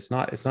problem. But it's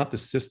not the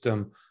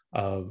system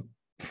of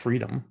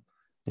freedom,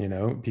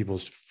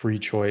 people's free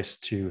choice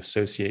to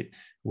associate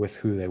with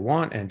who they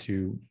want and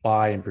to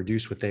buy and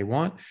produce what they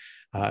want,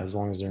 as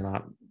long as they're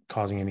not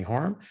causing any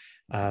harm.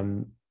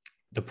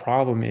 The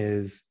problem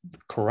is the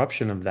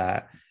corruption of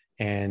that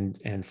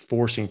and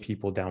forcing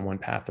people down one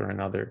path or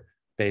another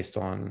based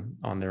on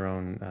their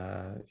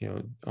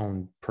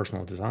own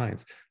personal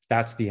designs.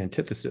 That's the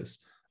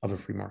antithesis of a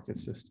free market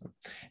system.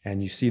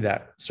 And you see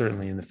that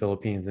certainly in the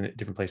Philippines and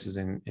different places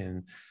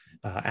in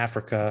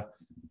Africa,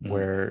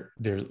 where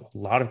there's a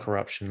lot of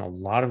corruption, a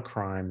lot of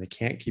crime. They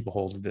can't keep a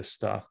hold of this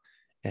stuff.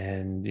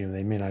 And,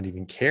 they may not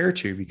even care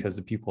to, because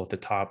the people at the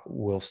top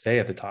will stay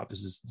at the top.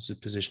 This is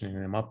positioning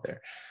them up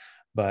there.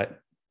 But,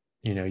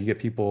 you get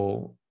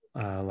people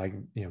like,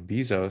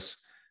 Bezos,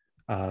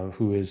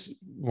 who is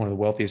one of the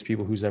wealthiest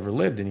people who's ever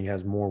lived, and he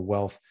has more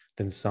wealth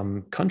than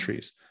some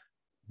countries,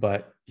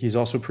 but he's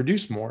also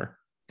produced more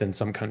than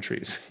some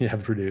countries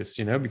have produced,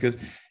 because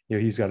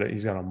he's got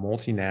a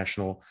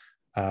multinational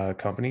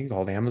company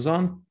called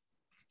Amazon,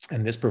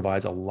 and this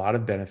provides a lot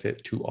of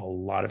benefit to a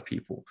lot of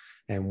people.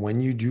 And when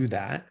you do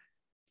that,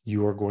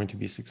 you are going to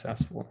be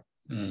successful.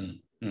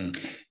 And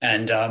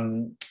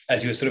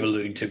as you were sort of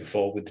alluding to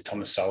before with the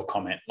Thomas Sowell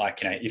comment, like,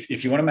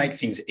 if you want to make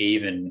things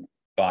even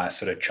by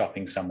sort of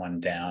chopping someone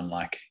down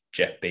like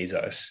Jeff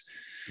Bezos,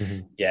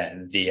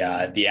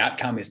 the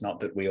outcome is not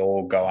that we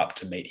all go up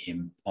to meet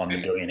him on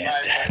the billionaire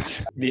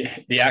stairs.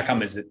 The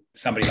outcome is that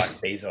somebody like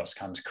Bezos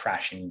comes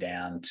crashing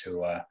down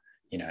to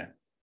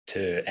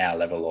to our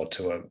level or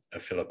to a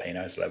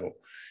Filipino's level.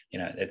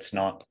 It's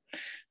not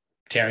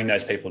tearing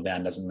those people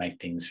down doesn't make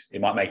things. It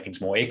might make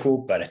things more equal,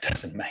 but it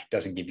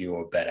doesn't give you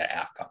a better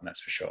outcome. That's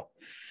for sure.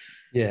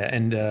 Yeah,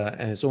 and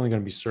it's only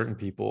going to be certain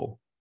people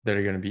that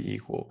are going to be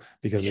equal,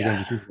 because they're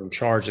going to be people in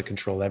charge that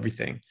control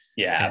everything.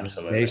 Yeah, and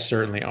absolutely. They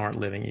certainly aren't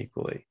living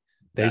equally.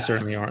 They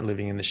certainly aren't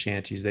living in the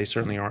shanties. They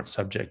certainly aren't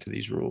subject to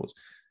these rules.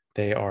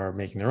 they are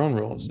making their own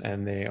rules,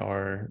 and they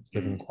are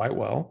living quite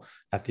well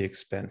at the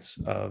expense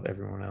of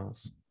everyone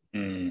else.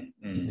 Yeah.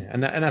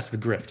 And that's the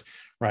grift,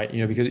 right?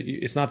 Because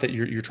it's not that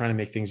you're trying to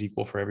make things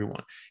equal for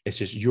everyone. It's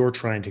just you're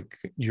trying to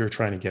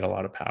get a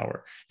lot of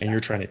power, and you're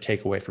trying to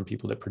take away from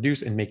people that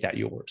produce and make that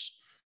yours.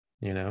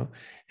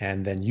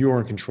 And then you're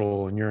in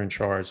control and you're in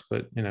charge.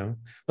 But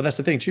that's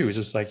the thing too, is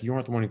just like, you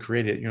aren't the one who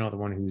created it. You're not the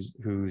one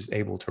who's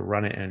able to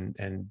run it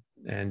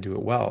and do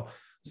it well.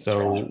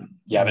 So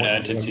you haven't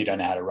earned it, so you don't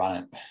know how to run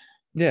it.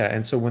 Yeah.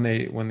 And so when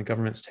the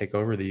governments take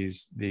over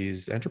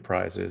these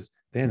enterprises,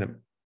 they end up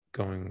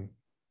going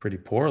pretty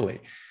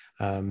poorly.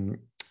 And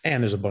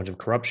there's a bunch of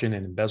corruption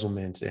and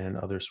embezzlement and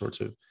other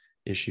sorts of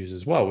issues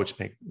as well, which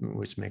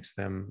makes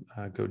them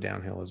go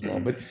downhill as well.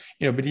 But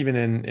even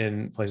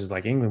in places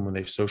like England, when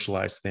they've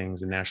socialized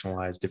things and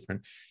nationalized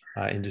different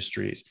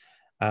industries,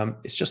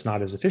 it's just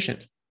not as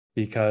efficient,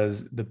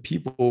 because the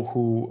people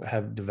who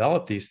have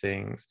developed these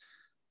things,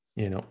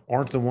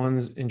 aren't the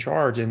ones in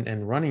charge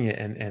and running it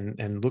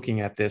and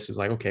looking at this as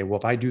like, okay, well,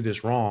 if I do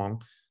this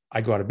wrong,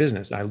 I go out of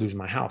business, I lose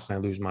my house, and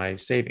I lose my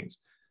savings.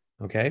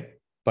 Okay.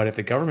 But if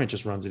the government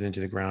just runs it into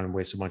the ground and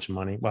wastes a bunch of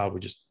money, well, we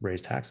just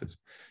raise taxes.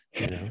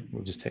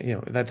 We'll just take,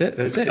 that's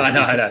it. I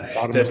know.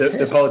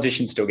 The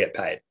politicians still get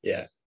paid.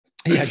 Yeah.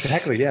 Yeah,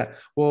 exactly. Yeah.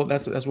 Well,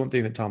 that's one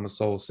thing that Thomas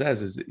Sowell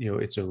says is that,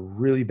 it's a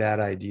really bad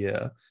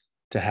idea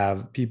to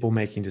have people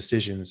making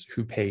decisions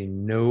who pay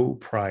no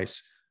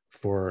price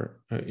for,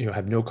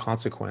 have no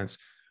consequence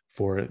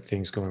for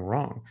things going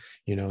wrong.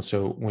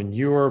 So when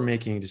you're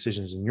making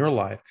decisions in your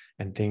life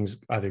and things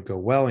either go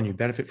well and you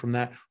benefit from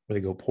that, or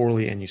they go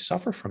poorly and you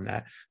suffer from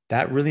that,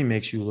 that really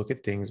makes you look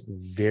at things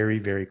very,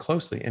 very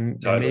closely.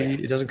 And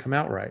maybe it doesn't come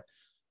out right,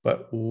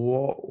 but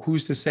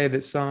who's to say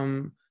that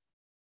some,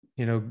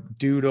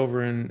 dude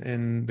over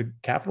in the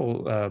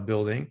Capitol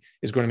building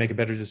is going to make a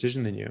better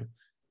decision than you?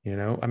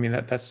 I mean,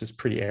 that's just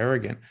pretty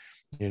arrogant.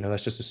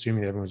 That's just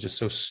assuming that everyone's just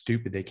so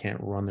stupid they can't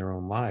run their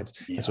own lives.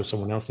 Yeah. And so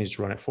someone else needs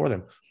to run it for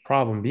them.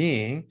 Problem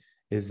being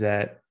is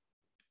that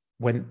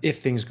if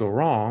things go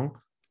wrong,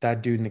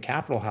 that dude in the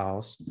Capitol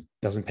House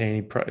doesn't pay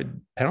any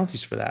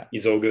penalties for that.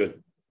 He's all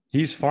good.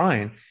 He's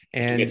fine.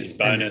 And he gets his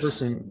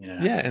bonus.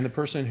 And the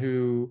person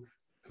who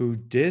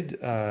did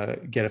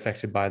get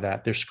affected by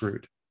that, they're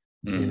screwed.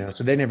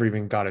 So they never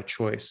even got a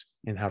choice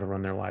in how to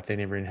run their life. They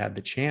never even had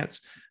the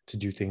chance to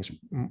do things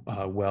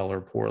well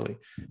or poorly,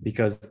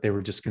 because they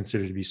were just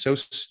considered to be so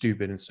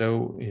stupid and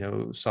so,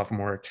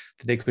 sophomoric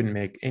that they couldn't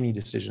make any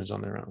decisions on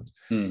their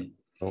own.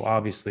 So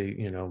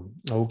obviously,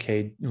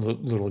 okay,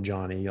 little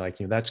Johnny, like,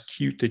 that's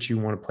cute that you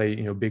want to play,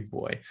 big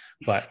boy,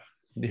 but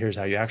here's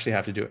how you actually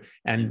have to do it.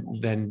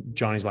 And then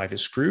Johnny's life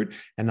is screwed.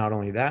 And not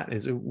only that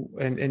is,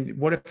 and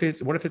what if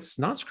it's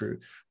not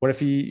screwed? What if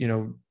he,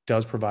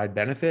 does provide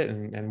benefit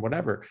and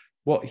whatever?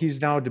 Well, he's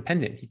now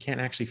dependent. He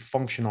can't actually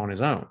function on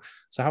his own.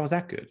 So how is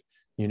that good?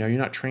 You're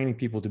not training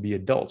people to be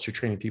adults. You're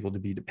training people to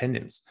be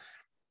dependents.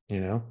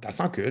 That's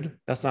not good.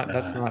 That's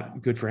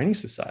not good for any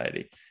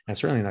society. And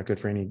certainly not good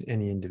for any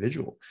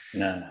individual.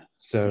 No.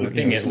 So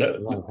looping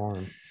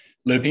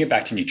it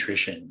back to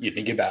nutrition, you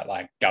think about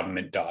like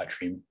government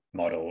dietary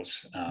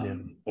models,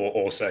 or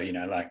also,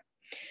 like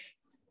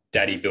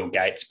Daddy Bill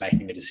Gates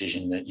making the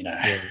decision that,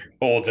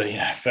 all the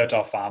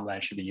fertile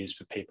farmland should be used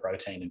for pea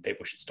protein, and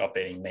people should stop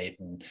eating meat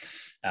and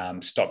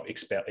stop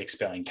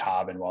expelling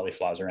carbon while he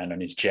flies around on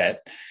his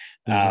jet.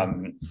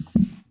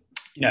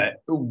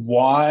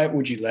 Why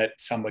would you let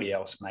somebody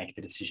else make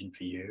the decision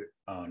for you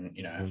on,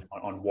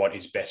 on what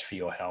is best for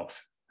your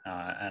health?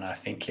 And I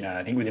think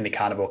within the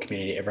carnivore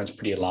community, everyone's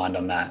pretty aligned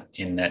on that,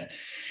 in that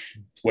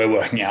we're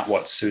working out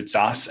what suits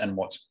us and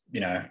what's,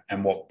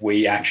 and what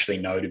we actually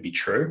know to be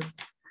true.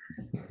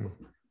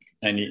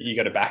 And you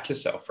got to back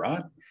yourself,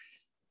 right?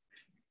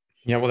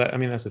 Yeah. Well,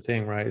 that's the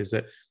thing, right? Is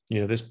that,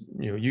 this,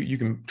 you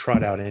can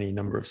trot out any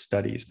number of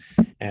studies,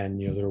 and,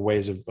 there are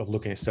ways of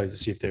looking at studies to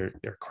see if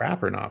they're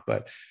crap or not.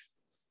 But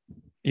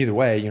either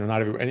way,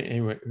 not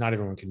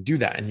everyone can do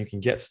that. And you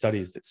can get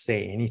studies that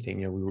say anything.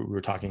 We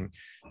were talking,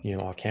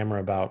 off camera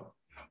about,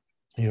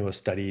 a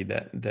study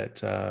that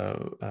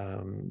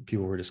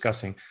people were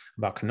discussing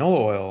about canola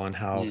oil and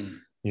how,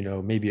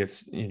 maybe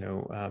it's,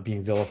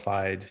 being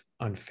vilified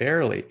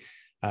unfairly.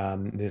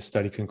 This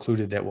study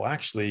concluded that, well,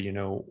 actually,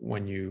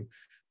 when you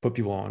put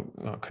people on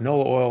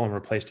canola oil and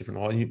replace different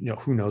oil,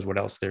 who knows what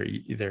else they're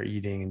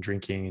eating and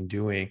drinking and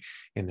doing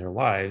in their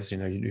lives. You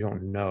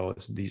don't know.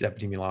 These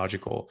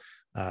epidemiological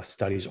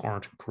studies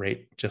aren't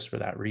great just for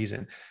that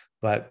reason.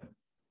 But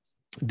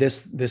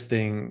this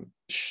thing,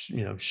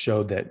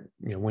 showed that,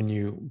 when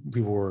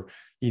people were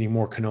eating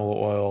more canola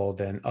oil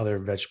than other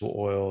vegetable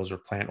oils or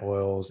plant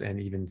oils and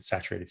even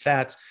saturated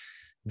fats,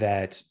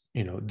 that,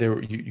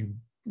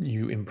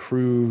 you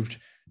improved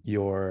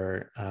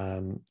your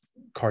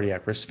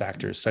cardiac risk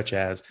factors, such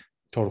as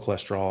total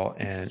cholesterol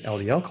and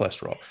LDL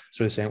cholesterol.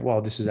 So they're saying,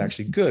 well, this is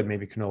actually good.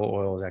 Maybe canola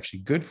oil is actually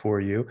good for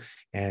you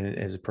and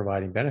is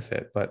providing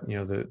benefit. But,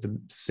 the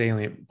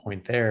salient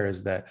point there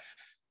is that,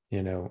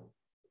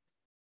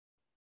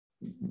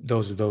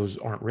 those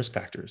aren't risk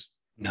factors.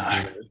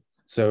 No.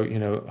 So,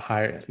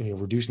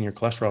 reducing your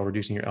cholesterol,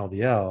 reducing your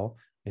LDL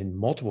in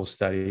multiple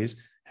studies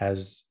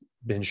has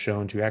been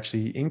shown to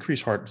actually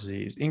increase heart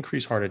disease,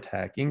 increase heart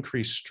attack,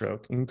 increase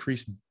stroke,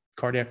 increase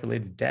cardiac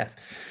related death.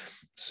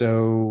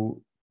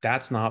 So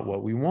that's not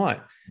what we want.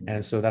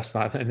 And so that's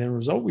not an end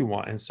result we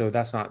want. And so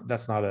that's not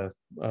a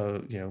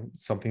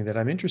something that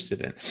I'm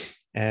interested in.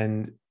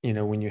 And,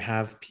 when you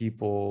have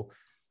people,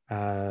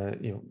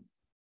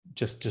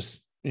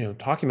 just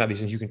talking about these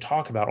things, you can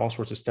talk about all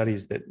sorts of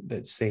studies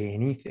that say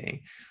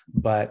anything,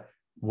 but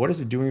what is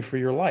it doing for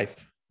your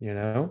life?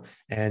 And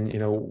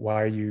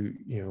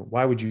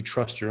why would you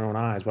trust your own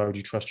eyes? Why would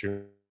you trust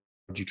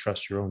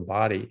your own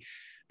body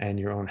and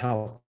your own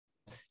health?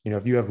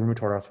 If you have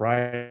rheumatoid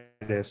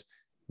arthritis,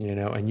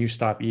 and you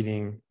stop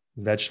eating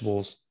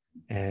vegetables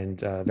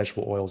and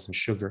vegetable oils and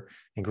sugar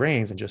and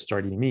grains and just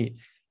start eating meat,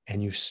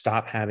 and you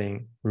stop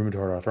having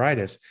rheumatoid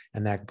arthritis,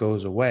 and that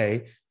goes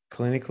away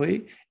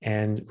clinically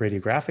and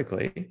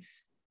radiographically.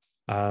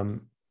 No.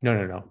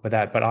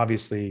 But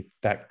obviously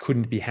that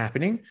couldn't be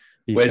happening.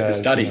 Because, where's the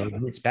study?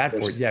 It's bad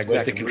for it. Yeah, exactly.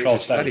 Where's the control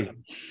study?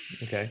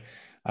 Okay.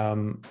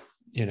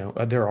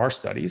 There are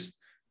studies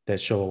that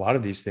show a lot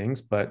of these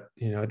things, but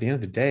at the end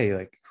of the day,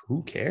 like,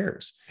 who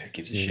cares? It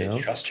gives a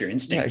shit. Trust your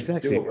instinct. Yeah,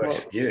 exactly. Do what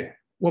works for you.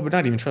 Well, but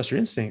not even trust your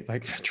instinct.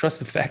 Like, trust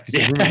the fact that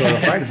your rheumatoid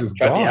arthritis is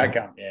gone. The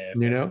outcome.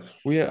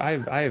 Yeah.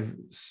 I have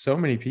so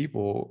many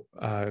people,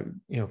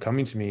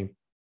 coming to me,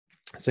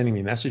 sending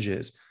me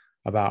messages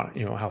about,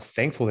 how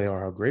thankful they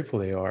are, how grateful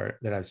they are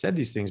that I've said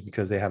these things,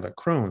 because they have a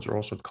Crohn's or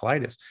ulcerative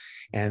colitis,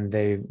 and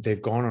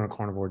they've gone on a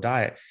carnivore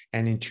diet,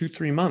 and in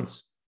 2-3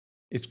 months,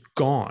 it's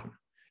gone.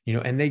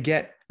 And they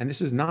get, and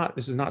this is not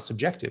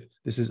subjective,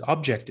 this is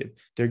objective.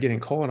 They're getting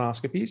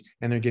colonoscopies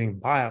and they're getting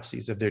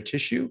biopsies of their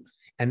tissue,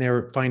 and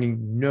they're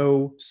finding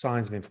no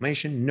signs of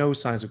inflammation, no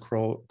signs of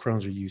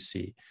Crohn's or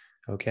UC.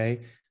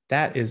 Okay.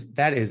 That is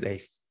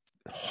a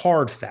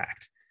hard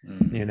fact,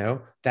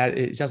 that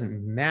it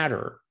doesn't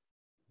matter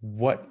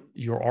what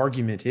your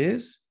argument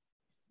is.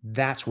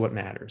 That's what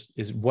matters,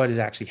 is what is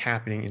actually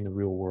happening in the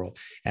real world.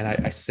 And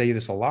I say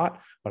this a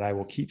lot, but I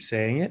will keep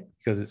saying it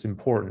because it's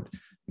important.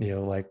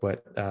 Like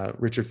what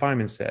Richard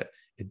Feynman said,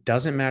 it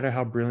doesn't matter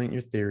how brilliant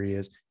your theory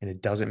is, and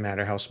it doesn't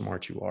matter how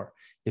smart you are.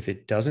 If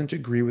it doesn't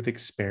agree with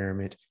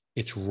experiment,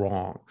 it's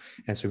wrong.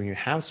 And so when you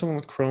have someone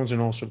with Crohn's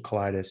and ulcerative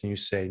colitis, and you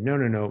say,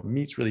 no,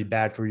 meat's really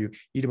bad for you,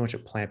 eat a bunch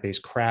of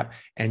plant-based crap,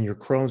 and your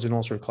Crohn's and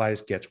ulcerative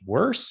colitis gets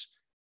worse,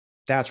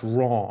 that's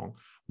wrong.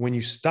 When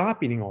you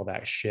stop eating all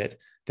that shit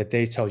that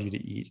they tell you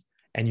to eat,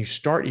 and you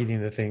start eating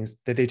the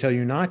things that they tell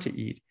you not to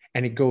eat,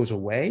 and it goes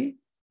away,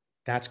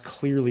 that's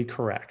clearly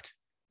correct.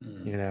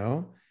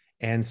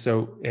 And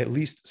so at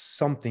least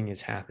something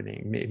is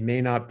happening. It may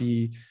not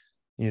be,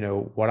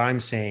 what I'm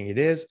saying it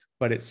is,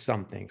 but it's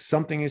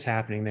something is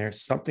happening there.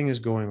 Something is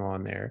going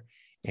on there,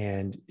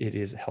 and it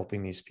is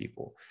helping these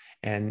people.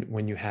 And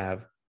when you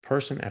have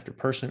person after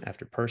person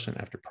after person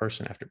after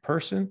person after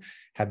person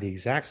have the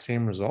exact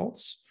same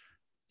results,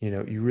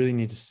 you really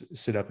need to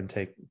sit up and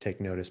take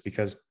notice,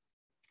 because,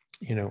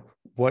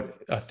 what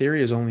a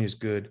theory is only as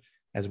good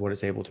as what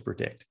it's able to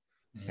predict.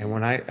 And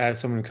when I have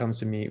someone who comes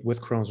to me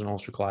with Crohn's and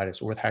ulcerative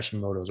colitis, or with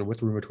Hashimoto's, or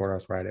with rheumatoid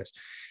arthritis,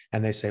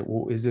 and they say,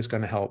 well, is this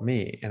going to help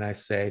me? And I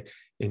say,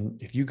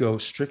 if you go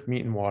strict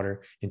meat and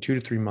water, in 2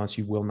 to 3 months,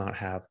 you will not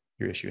have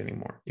your issue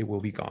anymore. It will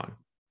be gone.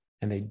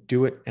 And they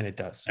do it, and it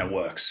does. It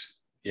works.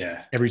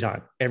 Yeah. Every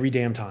time, every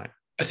damn time.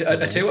 I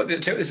tell you what,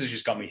 this has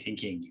just got me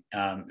thinking.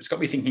 It's got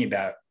me thinking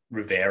about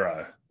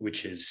Rivero,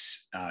 which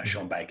is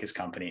Sean Baker's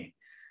company.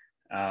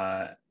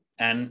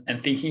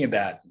 And thinking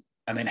about,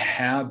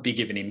 how big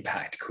of an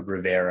impact could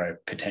Rivero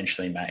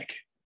potentially make?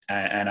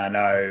 And I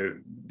know,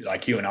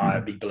 like, you and I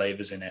are big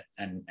believers in it,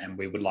 and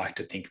we would like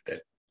to think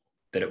that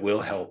it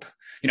will help.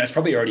 It's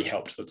probably already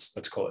helped.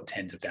 Let's call it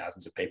tens of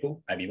thousands of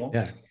people, maybe more.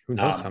 Yeah, who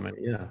knows how many?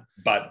 Yeah.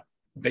 But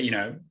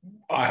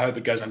I hope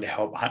it goes on to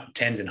help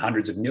tens and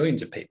hundreds of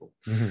millions of people,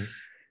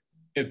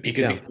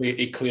 because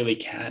it clearly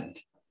can.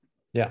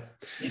 Yeah,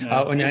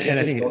 and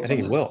I think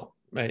it will.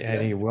 I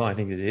think it will. I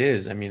think it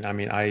is. I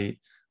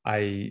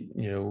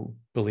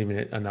believe in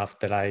it enough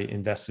that I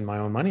invest in my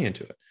own money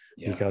into it,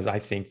 because I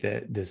think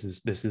that this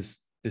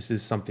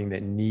is something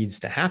that needs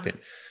to happen.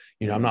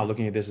 I'm not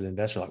looking at this as an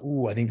investor like,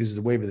 ooh, I think this is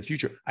the wave of the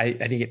future. I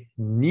think it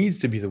needs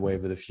to be the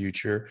wave of the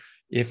future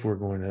if we're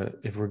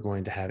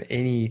going to have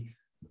any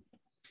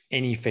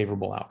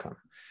favorable outcome.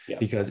 Yeah.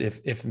 Because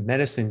if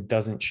medicine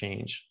doesn't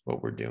change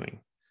what we're doing,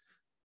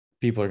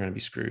 people are going to be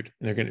screwed.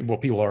 And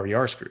people already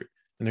are screwed.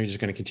 And they're just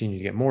going to continue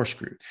to get more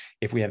screwed.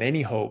 If we have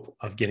any hope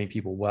of getting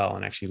people well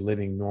and actually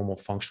living normal,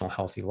 functional,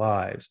 healthy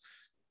lives,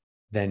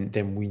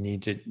 then we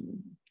need to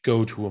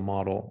go to a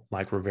model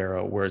like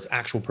Rivero, where it's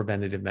actual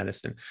preventative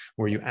medicine,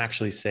 where you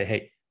actually say,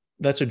 hey,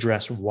 let's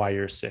address why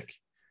you're sick,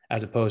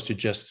 as opposed to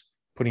just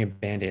putting a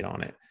Band-Aid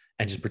on it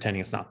and just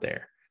pretending it's not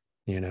there.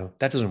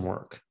 That doesn't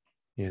work.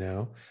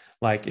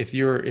 Like if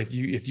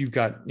you've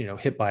got,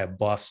 hit by a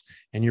bus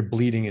and you're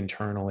bleeding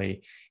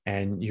internally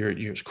and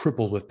you're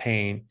crippled with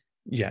pain,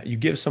 yeah, you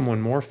give someone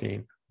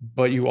morphine,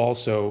 but you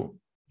also,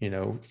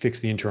 fix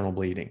the internal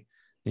bleeding.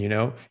 You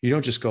know, you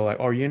don't just go like,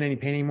 oh, are you in any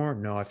pain anymore?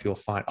 No, I feel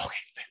fine. Okay,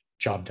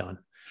 job done,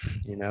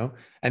 you know,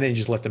 and then you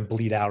just let them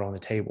bleed out on the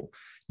table.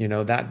 You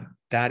know,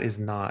 that is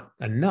not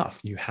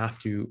enough. You have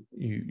to,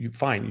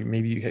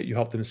 maybe you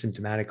help them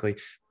symptomatically.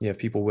 You have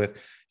people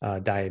with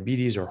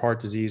diabetes or heart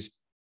disease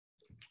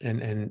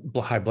and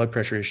high blood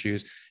pressure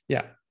issues.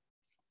 Yeah.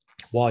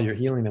 While you're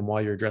healing them,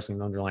 while you're addressing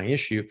the underlying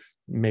issue,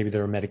 maybe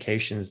there are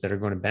medications that are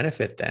going to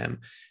benefit them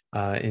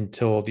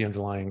until the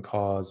underlying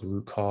cause, the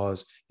root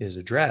cause is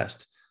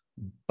addressed.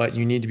 But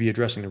you need to be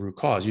addressing the root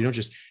cause. You don't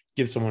just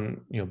give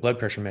someone, blood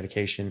pressure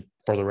medication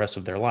for the rest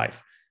of their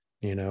life.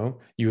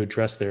 You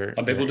address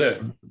Some people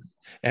do,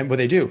 and what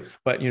they do.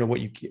 But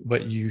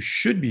what you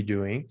should be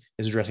doing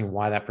is addressing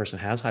why that person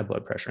has high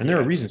blood pressure. And there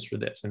are reasons for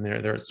this, and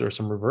there are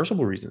some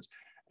reversible reasons.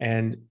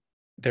 And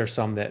there's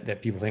some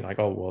that people think like,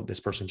 oh, well,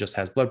 this person just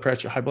has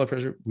high blood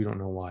pressure. We don't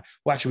know why.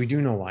 Well, actually, we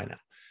do know why now.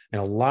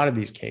 And a lot of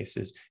these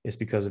cases is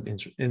because of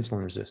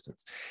insulin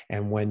resistance.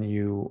 And when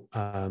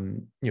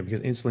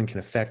because insulin can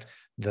affect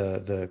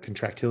the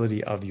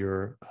contractility of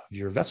your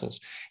vessels.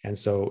 And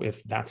so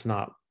if that's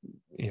not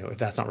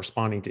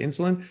responding to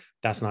insulin,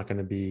 that's not going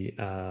to be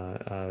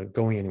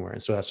going anywhere.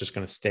 And so that's just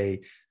going to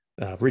stay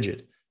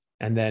rigid.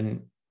 And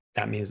then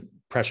that means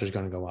pressure is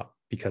going to go up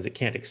because it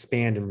can't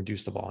expand and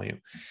reduce the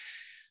volume.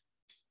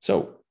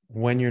 So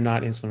when you're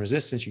not insulin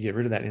resistant, you get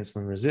rid of that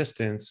insulin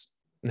resistance.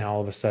 Now,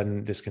 all of a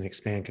sudden, this can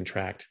expand,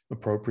 contract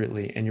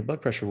appropriately, and your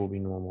blood pressure will be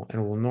normal and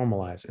it will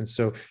normalize. And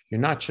so you're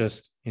not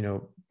just,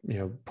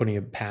 putting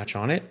a patch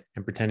on it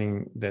and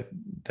pretending that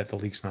the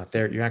leak's not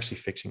there. You're actually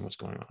fixing what's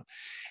going on.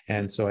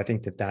 And so I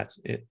think that's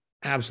it.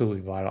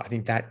 Absolutely vital. I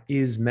think that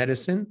is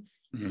medicine.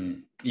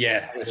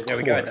 Yeah, there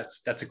we go.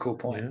 That's a cool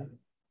point. Yeah.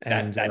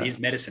 And that is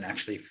medicine,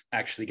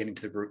 actually getting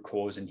to the root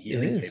cause and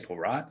healing people,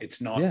 right?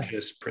 It's not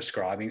just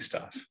prescribing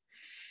stuff.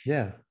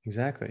 Yeah,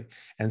 exactly.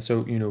 And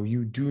so,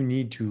 you do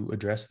need to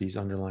address these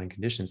underlying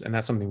conditions. And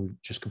that's something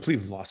we've just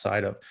completely lost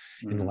sight of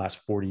in the last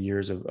 40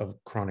 years of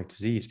chronic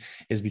disease,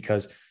 is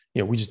because,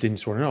 we just didn't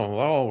sort of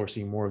know, oh, we're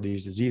seeing more of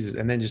these diseases.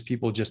 And then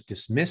people just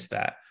dismiss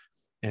that.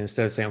 And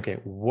instead of saying, okay,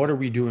 what are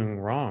we doing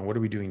wrong? What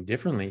are we doing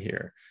differently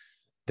here?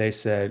 They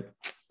said,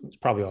 it's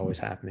probably always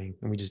happening.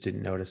 And we just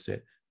didn't notice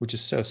it, which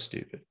is so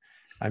stupid.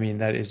 I mean,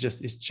 it's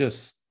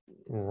just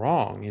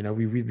wrong.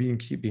 We've been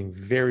keeping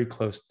very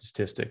close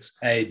statistics.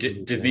 Hey,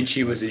 Da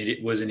Vinci was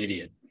an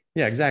idiot.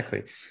 Yeah,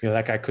 exactly.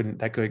 That guy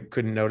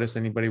couldn't notice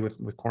anybody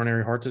with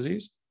coronary heart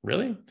disease.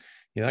 Really?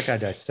 That guy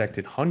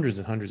dissected hundreds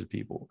and hundreds of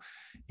people.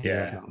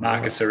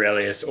 Marcus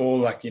Aurelius,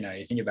 all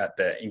you think about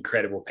the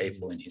incredible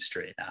people in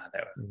history.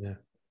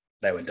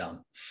 They were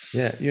dumb.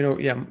 Yeah.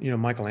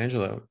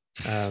 Michelangelo,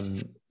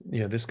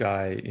 this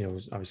guy,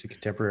 was obviously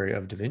contemporary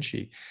of Da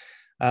Vinci.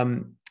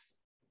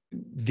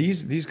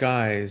 These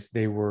guys,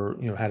 they were,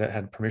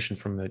 had permission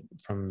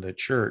from the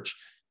church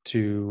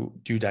to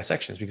do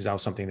dissections, because that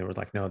was something they were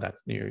like, no,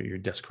 that's you're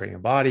desecrating a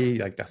body,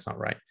 like that's not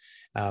right.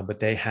 But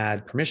they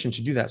had permission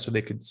to do that so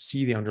they could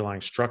see the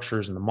underlying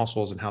structures and the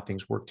muscles and how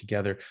things work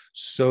together,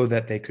 so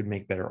that they could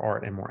make better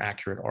art and more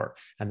accurate art.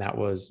 And that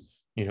was,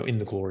 in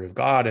the glory of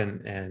God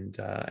and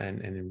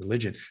in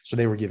religion. So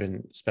they were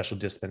given special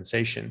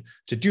dispensation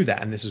to do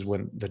that. And this is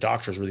when the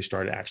doctors really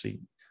started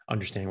actually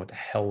understanding what the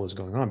hell was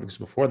going on, because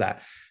before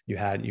that you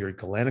had your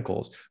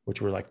Galenicals,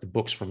 which were like the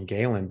books from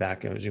Galen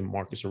back in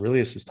Marcus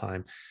Aurelius's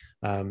time.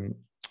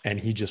 And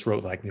he just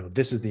wrote like,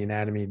 this is the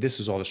anatomy, this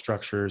is all the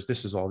structures,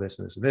 this is all this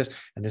and this and this,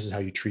 and this is how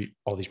you treat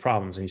all these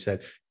problems. And he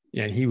said,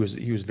 and he was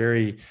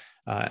very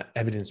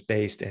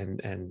evidence-based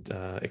and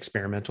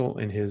experimental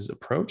in his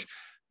approach.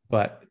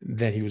 But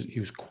then he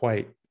was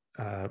quite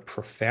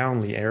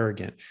profoundly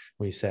arrogant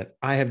when he said,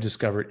 I have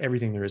discovered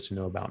everything there is to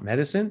know about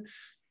medicine.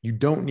 You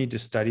don't need to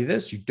study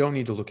this. You don't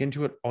need to look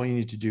into it. All you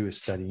need to do is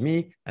study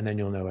me, and then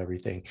you'll know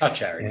everything.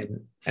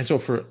 And so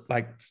for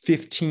like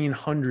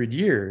 1,500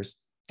 years,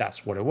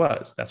 that's what it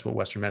was. That's what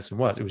Western medicine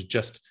was. It was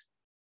just,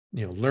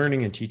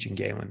 learning and teaching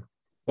Galen.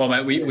 Well,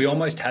 mate, we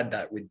almost had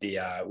that with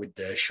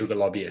the sugar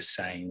lobbyists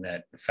saying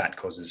that fat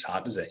causes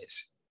heart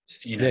disease.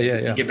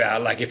 Think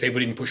about like, if people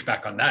didn't push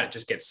back on that, it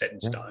just gets set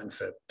in stone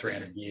for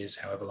 300 years,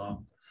 however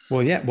long.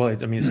 Well, yeah. Well,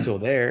 it's still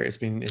there. It's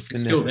been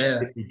still there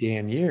for 50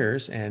 damn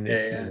years, and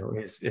it's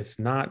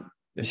not.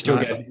 It's still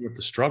not with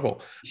the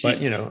struggle.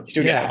 But you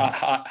still get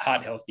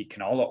heart healthy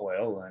canola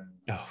oil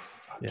and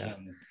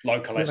low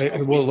cholesterol.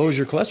 It lowers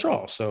your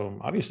cholesterol, so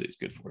obviously it's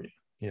good for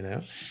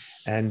you.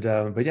 And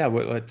but yeah,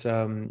 what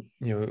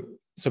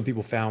some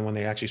people found when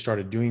they actually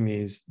started doing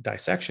these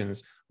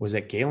dissections was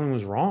that Galen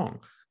was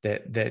wrong.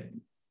 That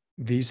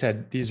these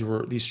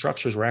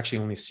structures were actually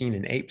only seen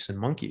in apes and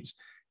monkeys,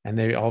 and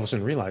they all of a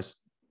sudden realized,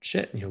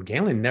 shit,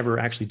 Galen never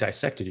actually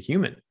dissected a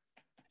human.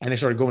 And they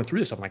started going through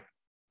this. I'm like,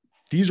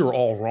 these are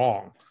all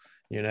wrong,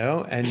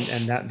 and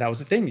that was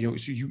the thing.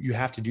 So you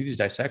have to do these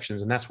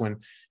dissections, and that's when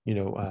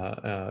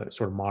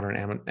sort of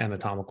modern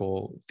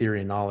anatomical theory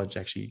and knowledge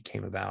actually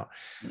came about.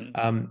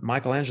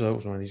 Michelangelo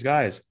was one of these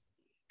guys.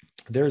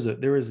 There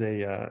is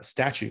a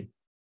statue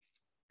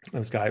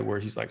of this guy where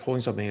he's like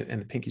holding something,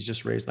 and the pinky's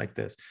just raised like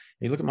this.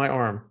 And you look at my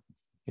arm,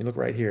 you look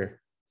right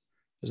here.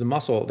 There's a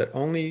muscle that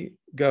only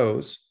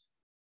goes,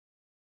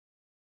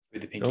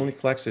 with the it pinky. only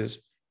flexes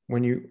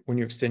when you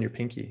extend your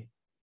pinky.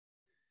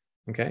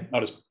 Okay.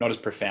 Not as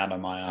profound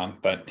on my arm,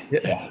 but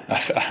yeah,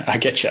 I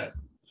get you.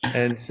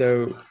 And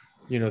so,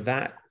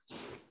 that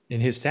in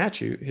his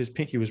statue, his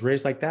pinky was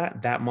raised like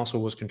that. That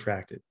muscle was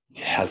contracted.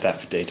 How's that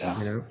for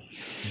detail?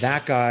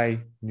 That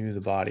guy knew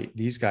the body.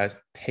 These guys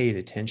paid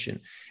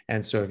attention.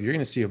 And so if you're going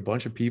to see a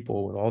bunch of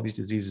people with all these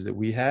diseases that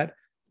we had,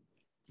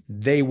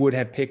 they would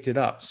have picked it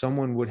up.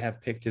 Someone would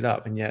have picked it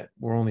up. And yet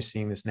we're only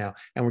seeing this now.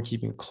 And we're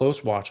keeping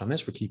close watch on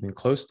this. We're keeping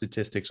close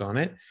statistics on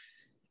it.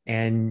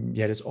 And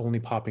yet it's only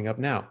popping up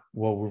now.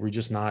 Well, were we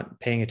just not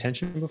paying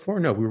attention before?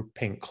 No, we were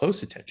paying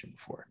close attention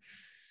before.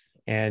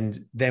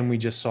 And then we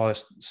just saw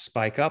this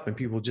spike up and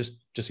people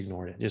just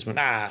ignored it. Just went,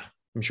 I'm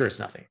sure it's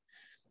nothing.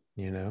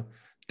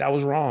 That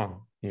was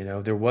wrong.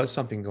 There was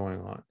something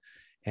going on.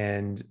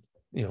 And,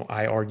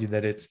 I argue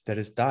that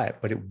it's diet,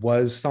 but it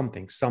was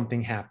something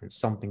happened,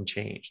 something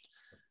changed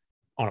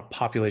on a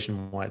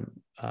population-wide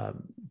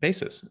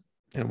basis.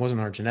 And it wasn't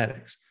our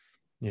genetics,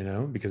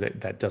 because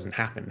that doesn't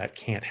happen. That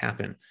can't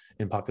happen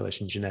in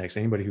population genetics.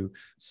 Anybody who,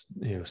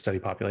 study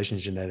population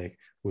genetics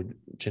would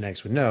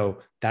know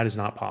that is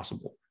not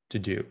possible to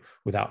do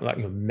without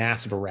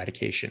massive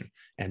eradication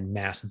and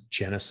mass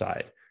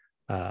genocide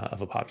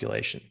of a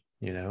population,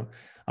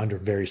 under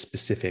very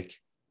specific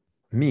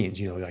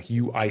means, like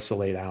you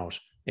isolate out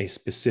a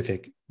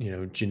specific,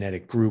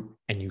 genetic group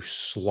and you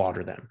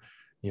slaughter them.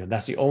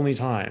 That's the only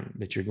time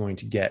that you're going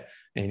to get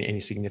any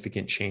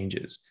significant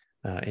changes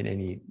in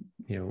any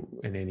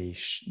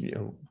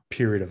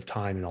period of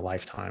time in a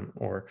lifetime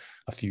or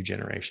a few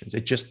generations.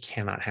 It just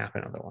cannot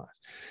happen otherwise.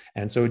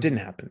 And so it didn't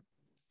happen.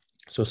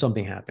 So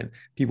something happened.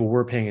 People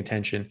were paying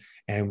attention,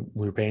 and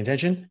we were paying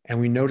attention, and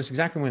we noticed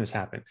exactly when this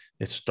happened.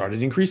 It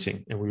started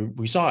increasing, and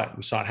we saw it.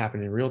 We saw it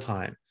happen in real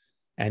time.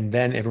 And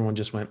then everyone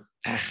just went,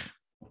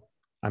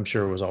 I'm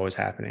sure it was always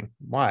happening.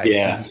 Why?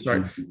 Yeah.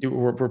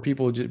 Were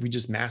people, we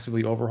just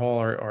massively overhaul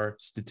our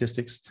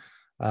statistics,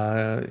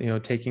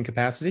 taking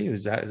capacity?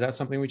 Is that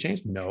something we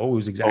changed? No, it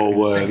was exactly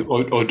the same.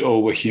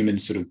 Or were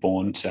humans sort of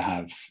born to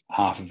have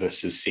half of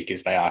us as sick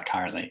as they are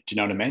currently? Do you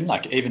know what I mean?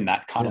 Like even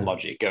that kind of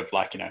logic of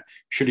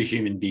should a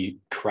human be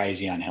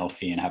crazy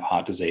unhealthy and have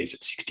heart disease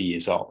at 60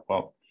 years old?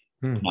 Well,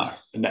 no,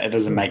 it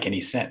doesn't make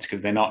any sense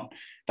because they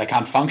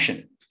can't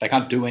function. They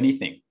can't do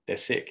anything. They're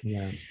sick.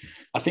 Yeah.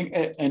 I think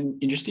an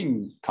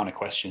interesting kind of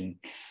question,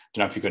 I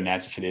don't know if you've got an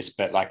answer for this,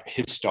 but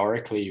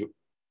historically,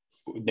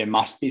 there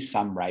must be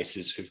some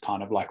races who've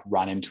kind of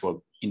run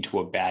into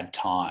a bad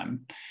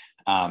time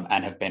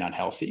and have been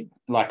unhealthy.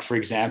 Like, for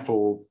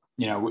example,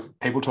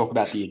 people talk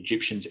about the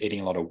Egyptians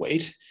eating a lot of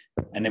wheat,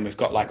 and then we've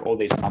got all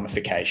these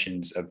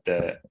mummifications of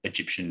the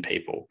Egyptian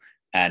people.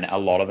 And a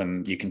lot of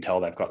them, you can tell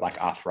they've got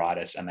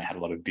arthritis and they had a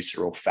lot of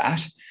visceral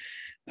fat.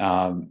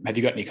 Have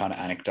you got any kind of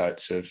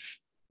anecdotes of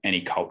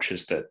any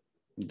cultures that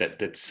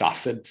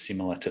suffered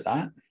similar to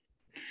that?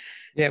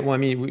 Yeah, well, I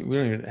mean, we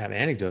don't even have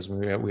anecdotes.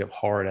 We have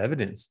hard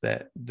evidence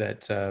that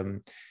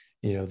the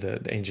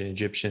ancient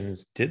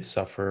Egyptians did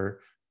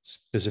suffer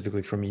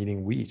specifically from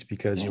eating wheat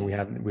because we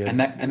had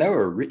and they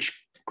were a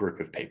rich group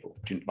of people,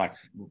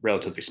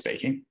 relatively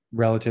speaking.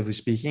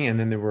 And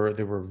then there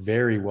were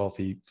very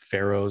wealthy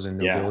pharaohs and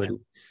nobility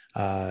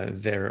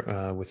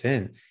there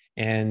within,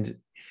 and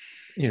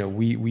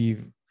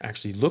we've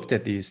actually looked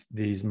at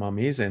these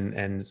mummies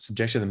and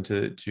subjected them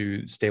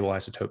to stable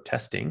isotope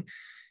testing.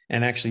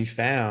 And actually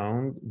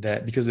found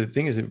that, because the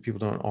thing is that people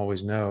don't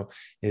always know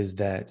is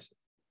that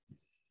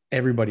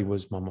everybody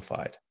was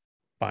mummified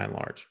by and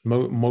large.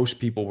 Most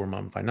people were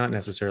mummified, not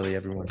necessarily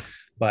everyone,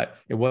 but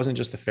it wasn't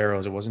just the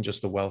pharaohs. It wasn't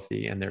just the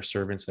wealthy and their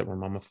servants that were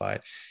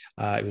mummified.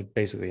 It was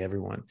basically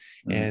everyone.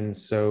 And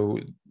so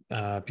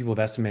people have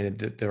estimated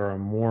that there are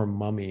more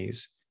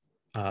mummies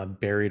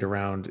buried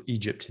around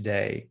Egypt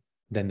today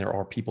than there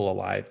are people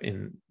alive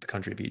in the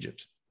country of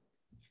Egypt.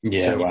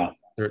 Yeah, so, wow.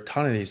 There are a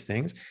ton of these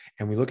things,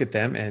 and we look at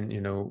them and,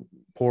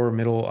 poor,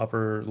 middle,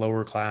 upper,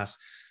 lower class,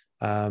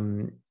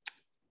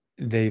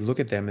 they look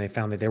at them and they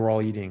found that they were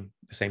all eating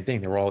the same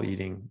thing. They were all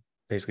eating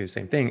basically the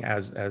same thing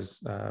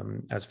as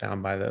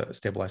found by the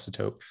stable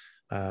isotope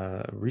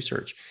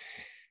research.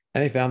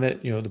 And they found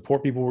that, the poor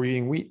people were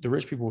eating wheat, the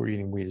rich people were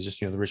eating wheat. It's just,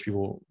 the rich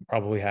people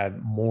probably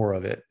had more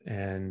of it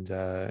and,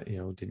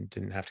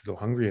 didn't have to go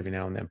hungry every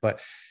now and then, but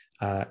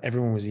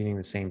everyone was eating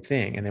the same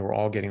thing, and they were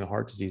all getting the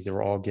heart disease. They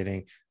were all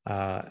getting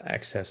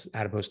excess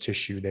adipose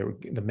tissue.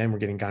 The men were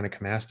getting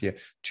gynecomastia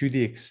to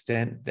the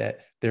extent that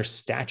their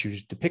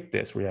statues depict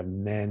this, where you have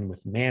men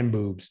with man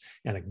boobs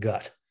and a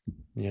gut,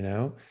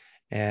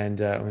 and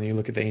when you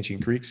look at the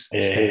ancient Greeks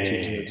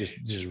statues, they're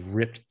just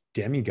ripped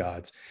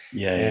demigods.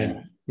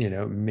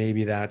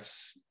 Maybe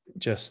that's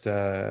just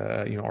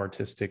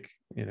artistic,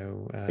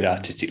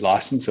 artistic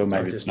license, or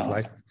maybe it's not.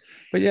 License.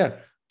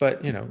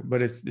 But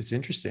it's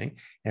interesting.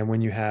 And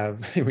when you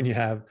have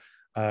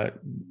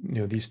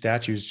these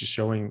statues just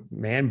showing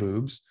man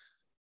boobs,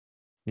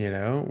 when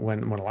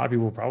a lot of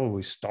people were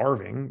probably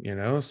starving,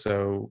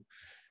 so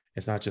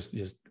it's not just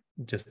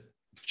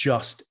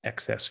just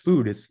excess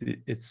food.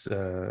 It's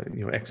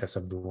excess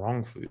of the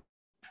wrong food.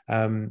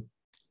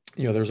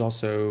 There's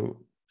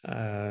also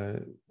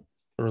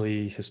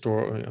early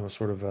historical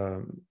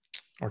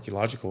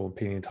archaeological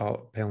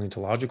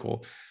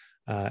paleontological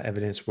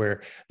evidence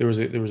where there was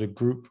a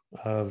group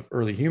of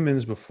early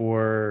humans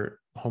before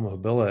Homo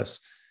habilis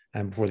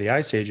and before the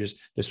ice ages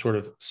that sort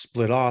of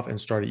split off and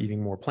started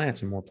eating more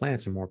plants and more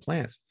plants and more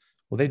plants.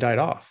 Well, they died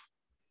off.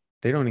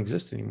 They don't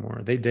exist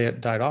anymore. They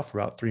died off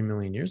about 3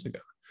 million years ago.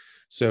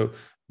 So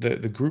the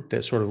group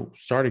that sort of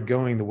started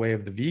going the way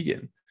of the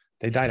vegan,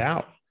 they died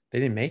out. They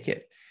didn't make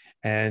it.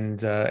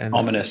 And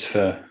ominous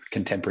for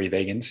contemporary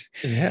vegans.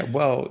 Yeah,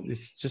 well,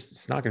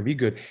 it's not going to be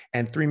good.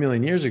 And 3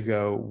 million years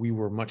ago, we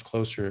were much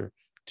closer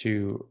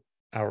to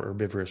our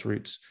herbivorous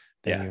roots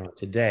than we are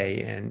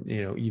today. And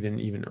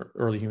even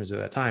early humans at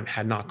that time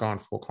had not gone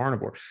full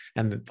carnivore.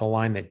 And the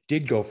line that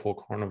did go full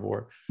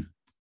carnivore,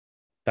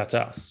 that's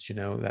us.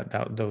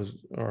 That those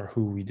are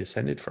who we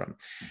descended from.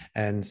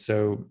 And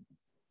so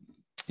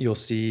you'll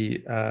see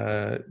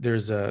there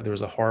was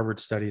a Harvard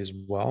study as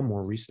well,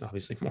 more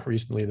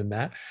recently than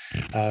that,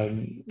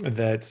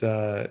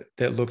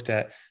 that looked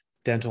at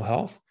dental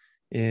health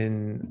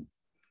in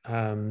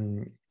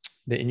the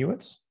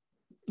Inuits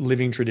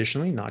living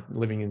traditionally, not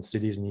living in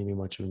cities and eating a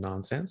bunch of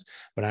nonsense,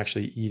 but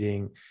actually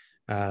eating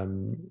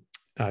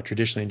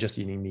traditionally and just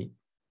eating meat.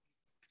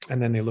 And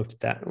then they looked at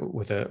that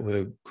with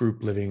a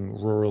group living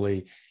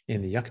rurally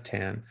in the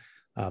Yucatan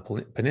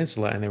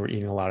Peninsula, and they were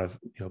eating a lot of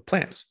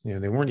plants.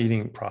 They weren't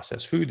eating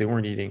processed food. They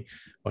weren't eating a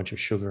bunch of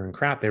sugar and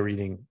crap. They were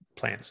eating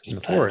plants in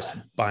the forest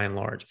by and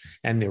large,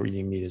 and they were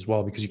eating meat as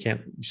well, because you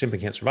simply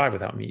can't survive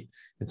without meat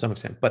in some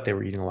extent. But they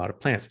were eating a lot of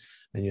plants.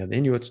 And the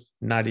Inuits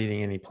not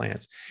eating any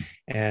plants.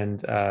 And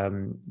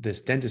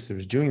this dentist that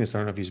was doing this, I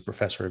don't know if he's a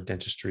professor of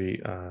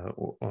dentistry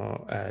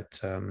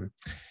at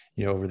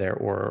over there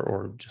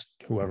or just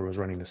whoever was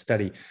running the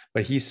study,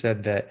 but he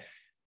said that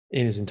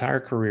in his entire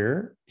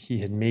career, he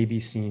had maybe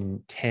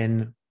seen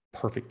 10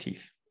 perfect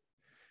teeth.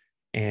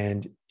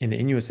 And in the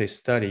Inuits they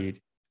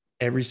studied,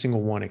 every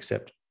single one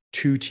except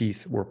 2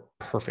 teeth were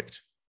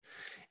perfect.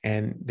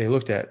 And they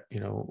looked at,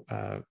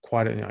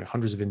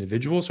 hundreds of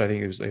individuals. So I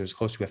think it was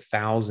close to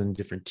 1,000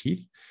 different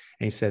teeth.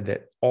 And he said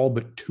that all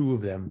but 2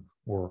 of them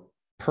were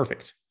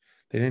perfect.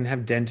 They didn't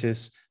have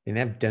dentists. They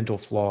didn't have dental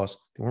floss.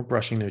 They weren't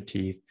brushing their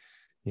teeth,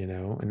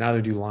 and now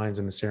they do lines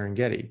in the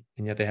Serengeti,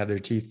 and yet they have their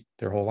teeth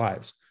their whole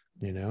lives.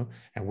 And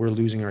we're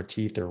losing our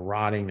teeth. They're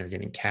rotting. They're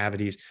getting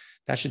cavities.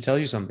 That should tell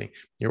you something.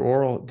 Your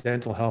oral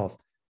dental health,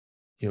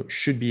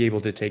 should be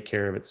able to take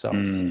care of itself.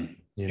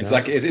 It's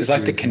like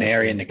the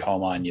canary in the coal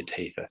mine, your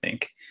teeth, I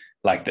think.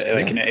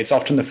 It's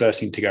often the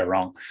first thing to go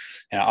wrong.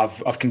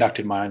 I've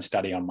conducted my own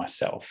study on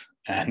myself,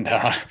 and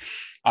I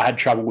had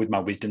trouble with my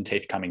wisdom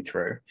teeth coming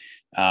through.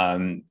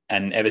 And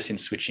ever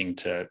since switching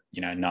to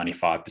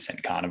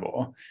 95%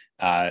 carnivore,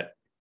 they're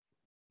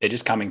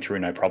just coming through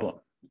no problem.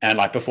 And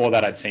before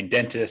that, I'd seen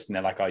dentists, and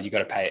they're like, "Oh, you got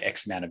to pay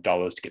X amount of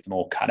dollars to get them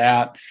all cut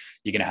out.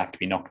 You're going to have to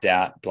be knocked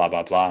out, blah,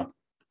 blah, blah."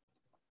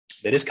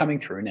 They're just coming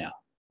through now.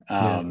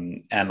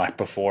 And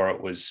before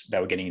they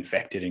were getting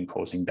infected and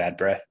causing bad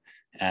breath.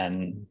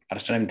 And I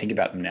just don't even think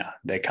about them now.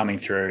 They're coming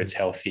through. It's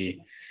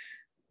healthy.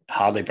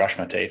 Hardly brush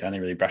my teeth. I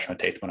only really brush my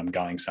teeth when I'm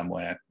going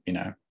somewhere,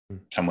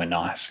 somewhere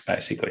nice,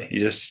 basically.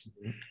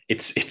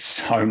 It's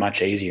so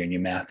much easier, and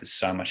your mouth is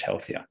so much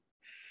healthier.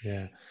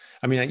 Yeah.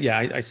 I mean,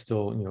 I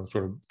still,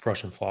 sort of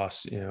brush and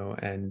floss,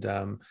 and,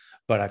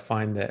 but I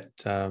find that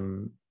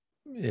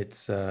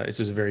it's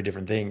just a very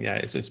different thing. Yeah.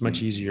 It's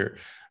much easier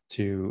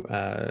to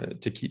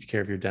keep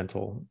care of your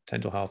dental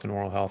health and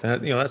oral health.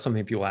 And, that's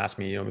something people ask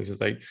me, because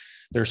it's like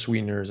there are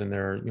sweeteners and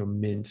there are,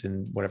 mint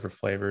and whatever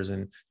flavors,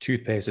 and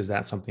toothpaste, is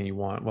that something you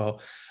want? Well,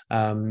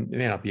 it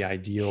may not be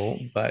ideal,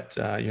 but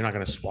you're not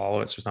going to swallow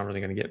it. So it's not really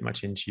going to get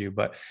much into you.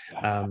 But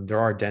there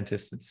are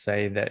dentists that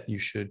say that you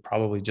should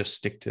probably just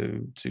stick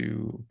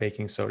to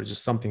baking soda,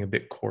 just something a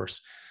bit coarse,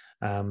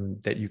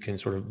 that you can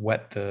sort of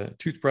wet the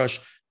toothbrush,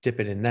 dip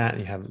it in that,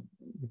 and you have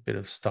a bit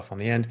of stuff on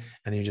the end,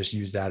 and then you just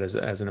use that as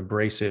an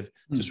abrasive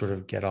to sort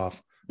of get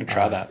off.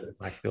 Try that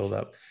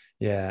buildup.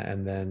 Yeah.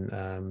 And then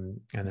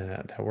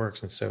that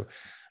works. And so,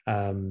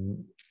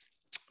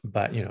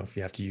 but if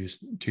you have to use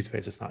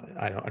toothpaste, it's not,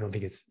 I don't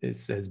think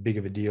it's as big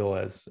of a deal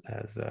as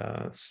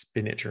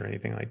spinach or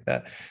anything like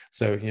that.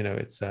 So,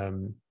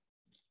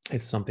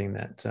 it's something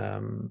that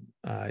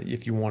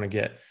if you want to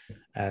get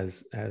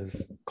as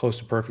close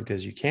to perfect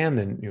as you can,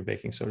 then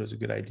baking soda is a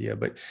good idea.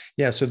 But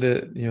yeah, so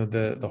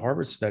the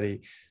Harvard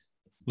study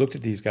looked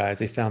at these guys.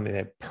 They found they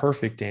had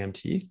perfect damn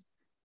teeth,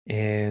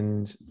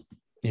 and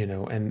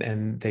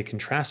and they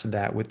contrasted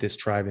that with this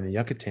tribe in the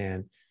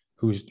Yucatan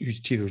whose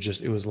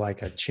teeth it was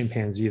like a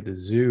chimpanzee at the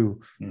zoo.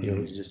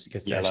 Who just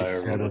gets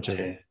actually fed a bunch of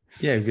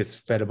who gets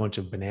fed a bunch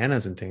of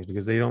bananas and things,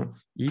 because they don't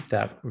eat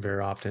that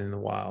very often in the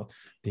wild.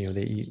 They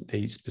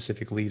eat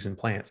specific leaves and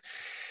plants.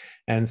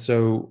 And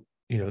so,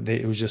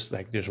 it was just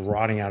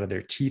rotting out of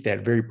their teeth. They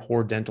had very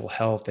poor dental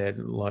health. They had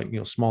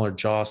smaller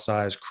jaw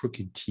size,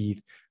 crooked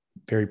teeth,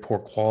 very poor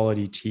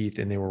quality teeth,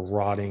 and they were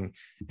rotting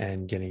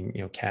and getting,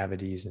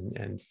 cavities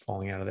and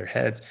falling out of their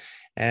heads.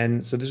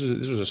 And so this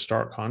was a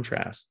stark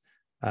contrast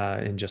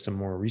in just a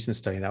more recent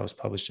study that was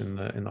published in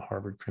the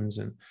Harvard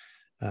Crimson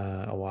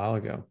a while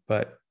ago.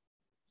 But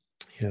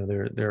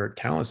there are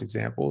countless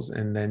examples,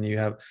 and then you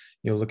have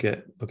look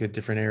at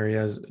different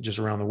areas just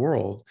around the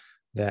world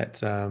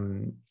that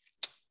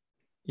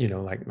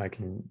like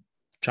in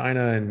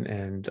China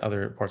and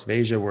other parts of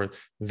Asia, were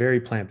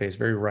very plant-based,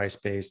 very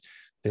rice-based.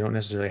 They don't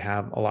necessarily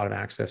have a lot of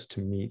access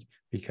to meat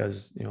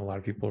because a lot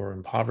of people are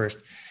impoverished.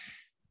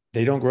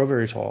 They don't grow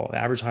very tall. The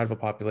average height of a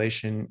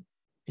population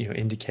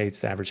indicates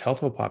the average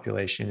health of a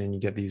population, and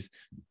you get these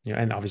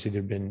and obviously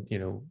there've been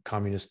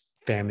communist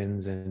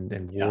famines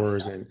and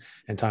wars and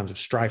times of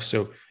strife,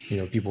 so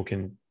people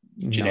can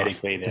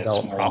genetically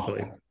develop small.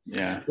 properly.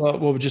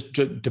 Well, just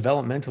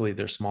developmentally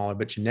they're smaller,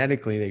 but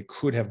genetically they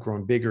could have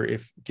grown bigger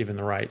if given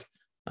the right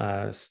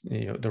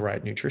the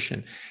right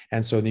nutrition.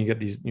 And so then you get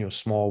these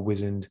small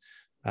wizened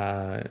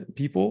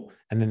people,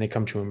 and then they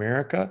come to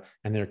America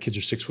and their kids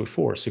are 6'4",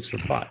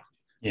 6'5".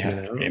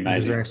 It's pretty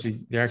amazing. Because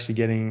they're actually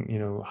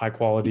getting high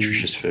quality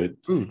nutritious food,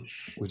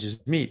 which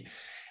is meat.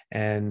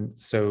 And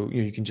so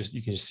you can just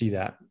see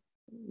that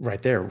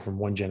right there from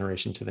one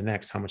generation to the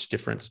next, how much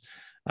difference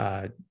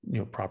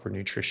proper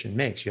nutrition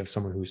makes. You have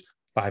someone who's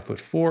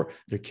 5'4",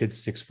 their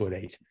kid's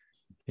 6'8".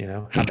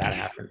 How'd that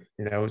happen?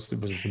 Was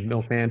the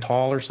milkman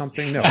tall or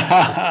something? No,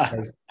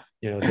 because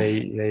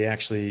they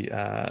actually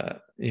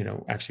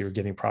actually were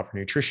getting proper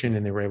nutrition,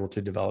 and they were able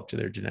to develop to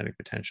their genetic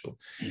potential.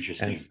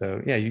 Interesting. And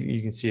so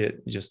you can see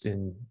it just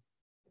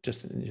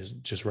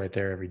right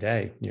there every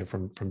day,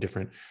 from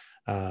different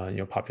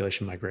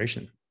population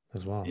migration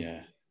as well.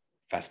 Yeah,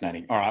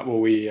 fascinating. All right, well,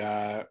 we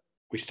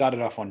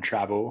started off on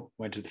travel,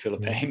 went to the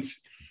Philippines,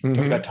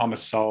 talked about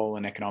Thomas Sowell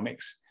and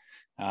economics.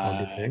 All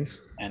good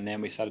things. And then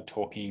we started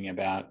talking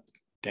about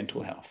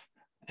dental health.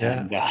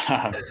 Yeah. And we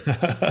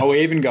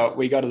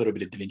got a little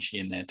bit of Da Vinci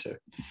in there too.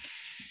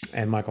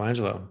 And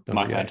Michelangelo.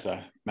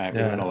 Mate,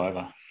 we went all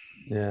over.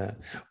 Yeah.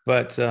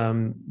 But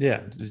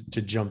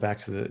to jump back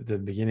to the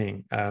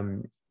beginning,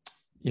 it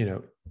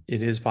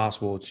is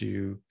possible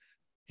to,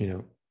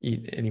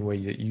 eat any way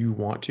that you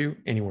want to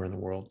anywhere in the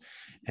world.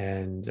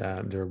 And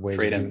there are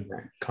ways of doing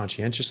that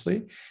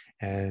conscientiously.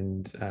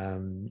 And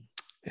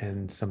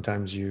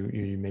sometimes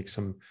you make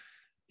some,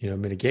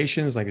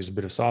 mitigations, like there's a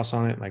bit of sauce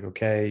on it. Like,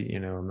 okay,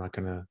 I'm not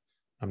gonna,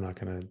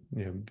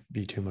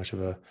 be too much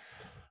of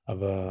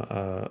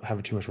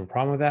have too much of a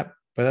problem with that.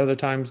 But other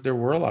times there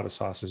were a lot of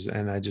sauces,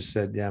 and I just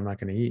said, yeah, I'm not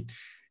going to eat.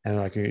 And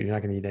they're like, you're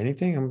not going to eat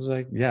anything? I was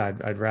like, yeah,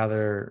 I'd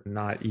rather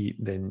not eat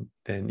than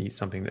eat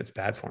something that's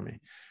bad for me,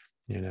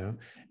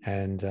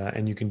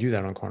 and you can do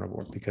that on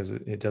carnivore because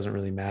it doesn't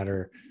really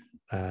matter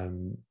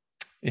in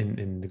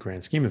the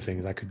grand scheme of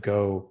things. I could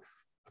go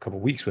a couple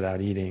of weeks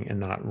without eating and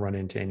not run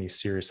into any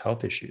serious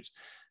health issues.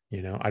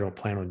 I don't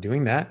plan on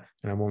doing that,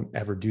 and I won't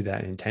ever do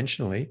that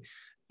intentionally.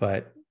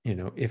 But,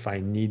 if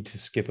I need to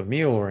skip a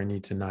meal or I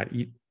need to not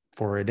eat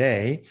for a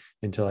day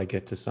until I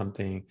get to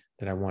something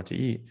that I want to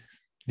eat,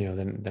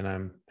 then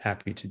I'm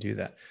happy to do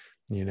that.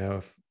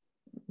 If,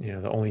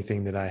 the only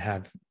thing that I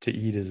have to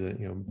eat is a,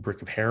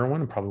 brick of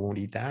heroin, I probably won't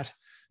eat that,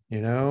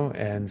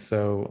 and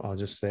so I'll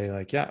just say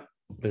like, yeah,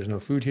 there's no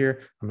food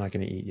here. I'm not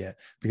going to eat yet,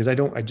 because I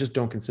just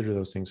don't consider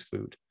those things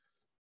food.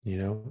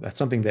 That's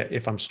something that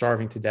if I'm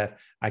starving to death,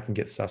 I can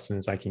get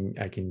sustenance. I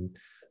can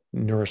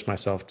nourish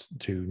myself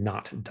to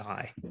not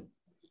die,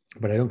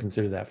 but I don't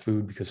consider that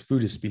food, because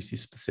food is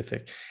species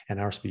specific, and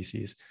our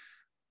species,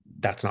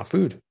 that's not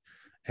food.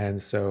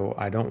 And so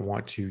I don't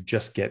want to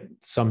just get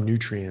some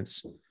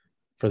nutrients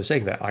for the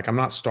sake of that. Like, I'm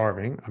not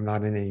starving. I'm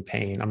not in any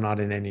pain. I'm not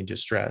in any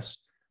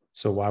distress.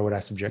 So why would I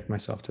subject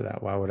myself to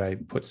that? Why would I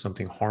put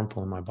something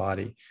harmful in my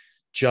body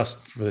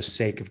just for the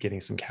sake of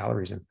getting some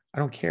calories in? I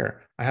don't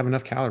care. I have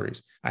enough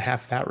calories. I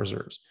have fat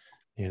reserves,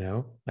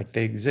 like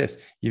they exist.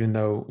 Even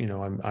though,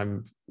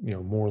 I'm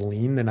more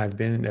lean than I've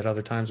been at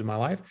other times in my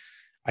life,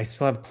 I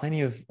still have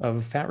plenty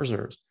of fat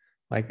reserves.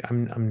 Like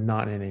I'm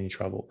not in any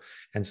trouble.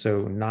 And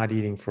so not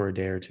eating for a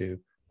day or two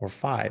or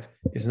 5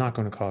 is not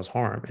going to cause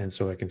harm. And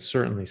so I can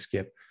certainly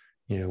skip,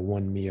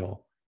 one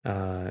meal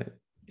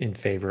in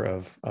favor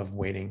of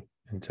waiting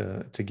and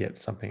to get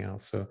something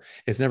else. So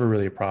it's never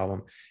really a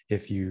problem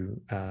if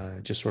you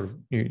just sort of,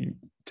 it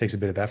takes a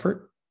bit of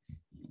effort,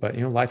 but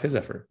life is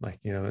effort, like,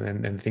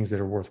 and things that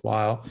are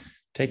worthwhile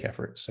take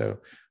effort. So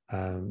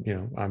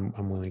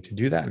I'm willing to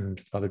do that, and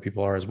if other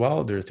people are as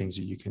well, there are things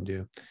that you can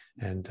do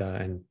and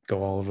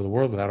go all over the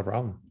world without a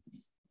problem.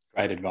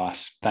 Great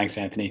advice. Thanks,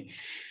 Anthony.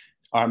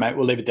 All right, mate,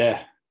 we'll leave it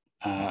there.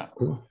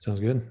 Cool. Sounds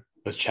good.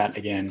 Let's chat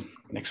again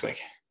next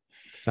week.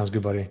 Sounds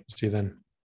good, buddy. See you then.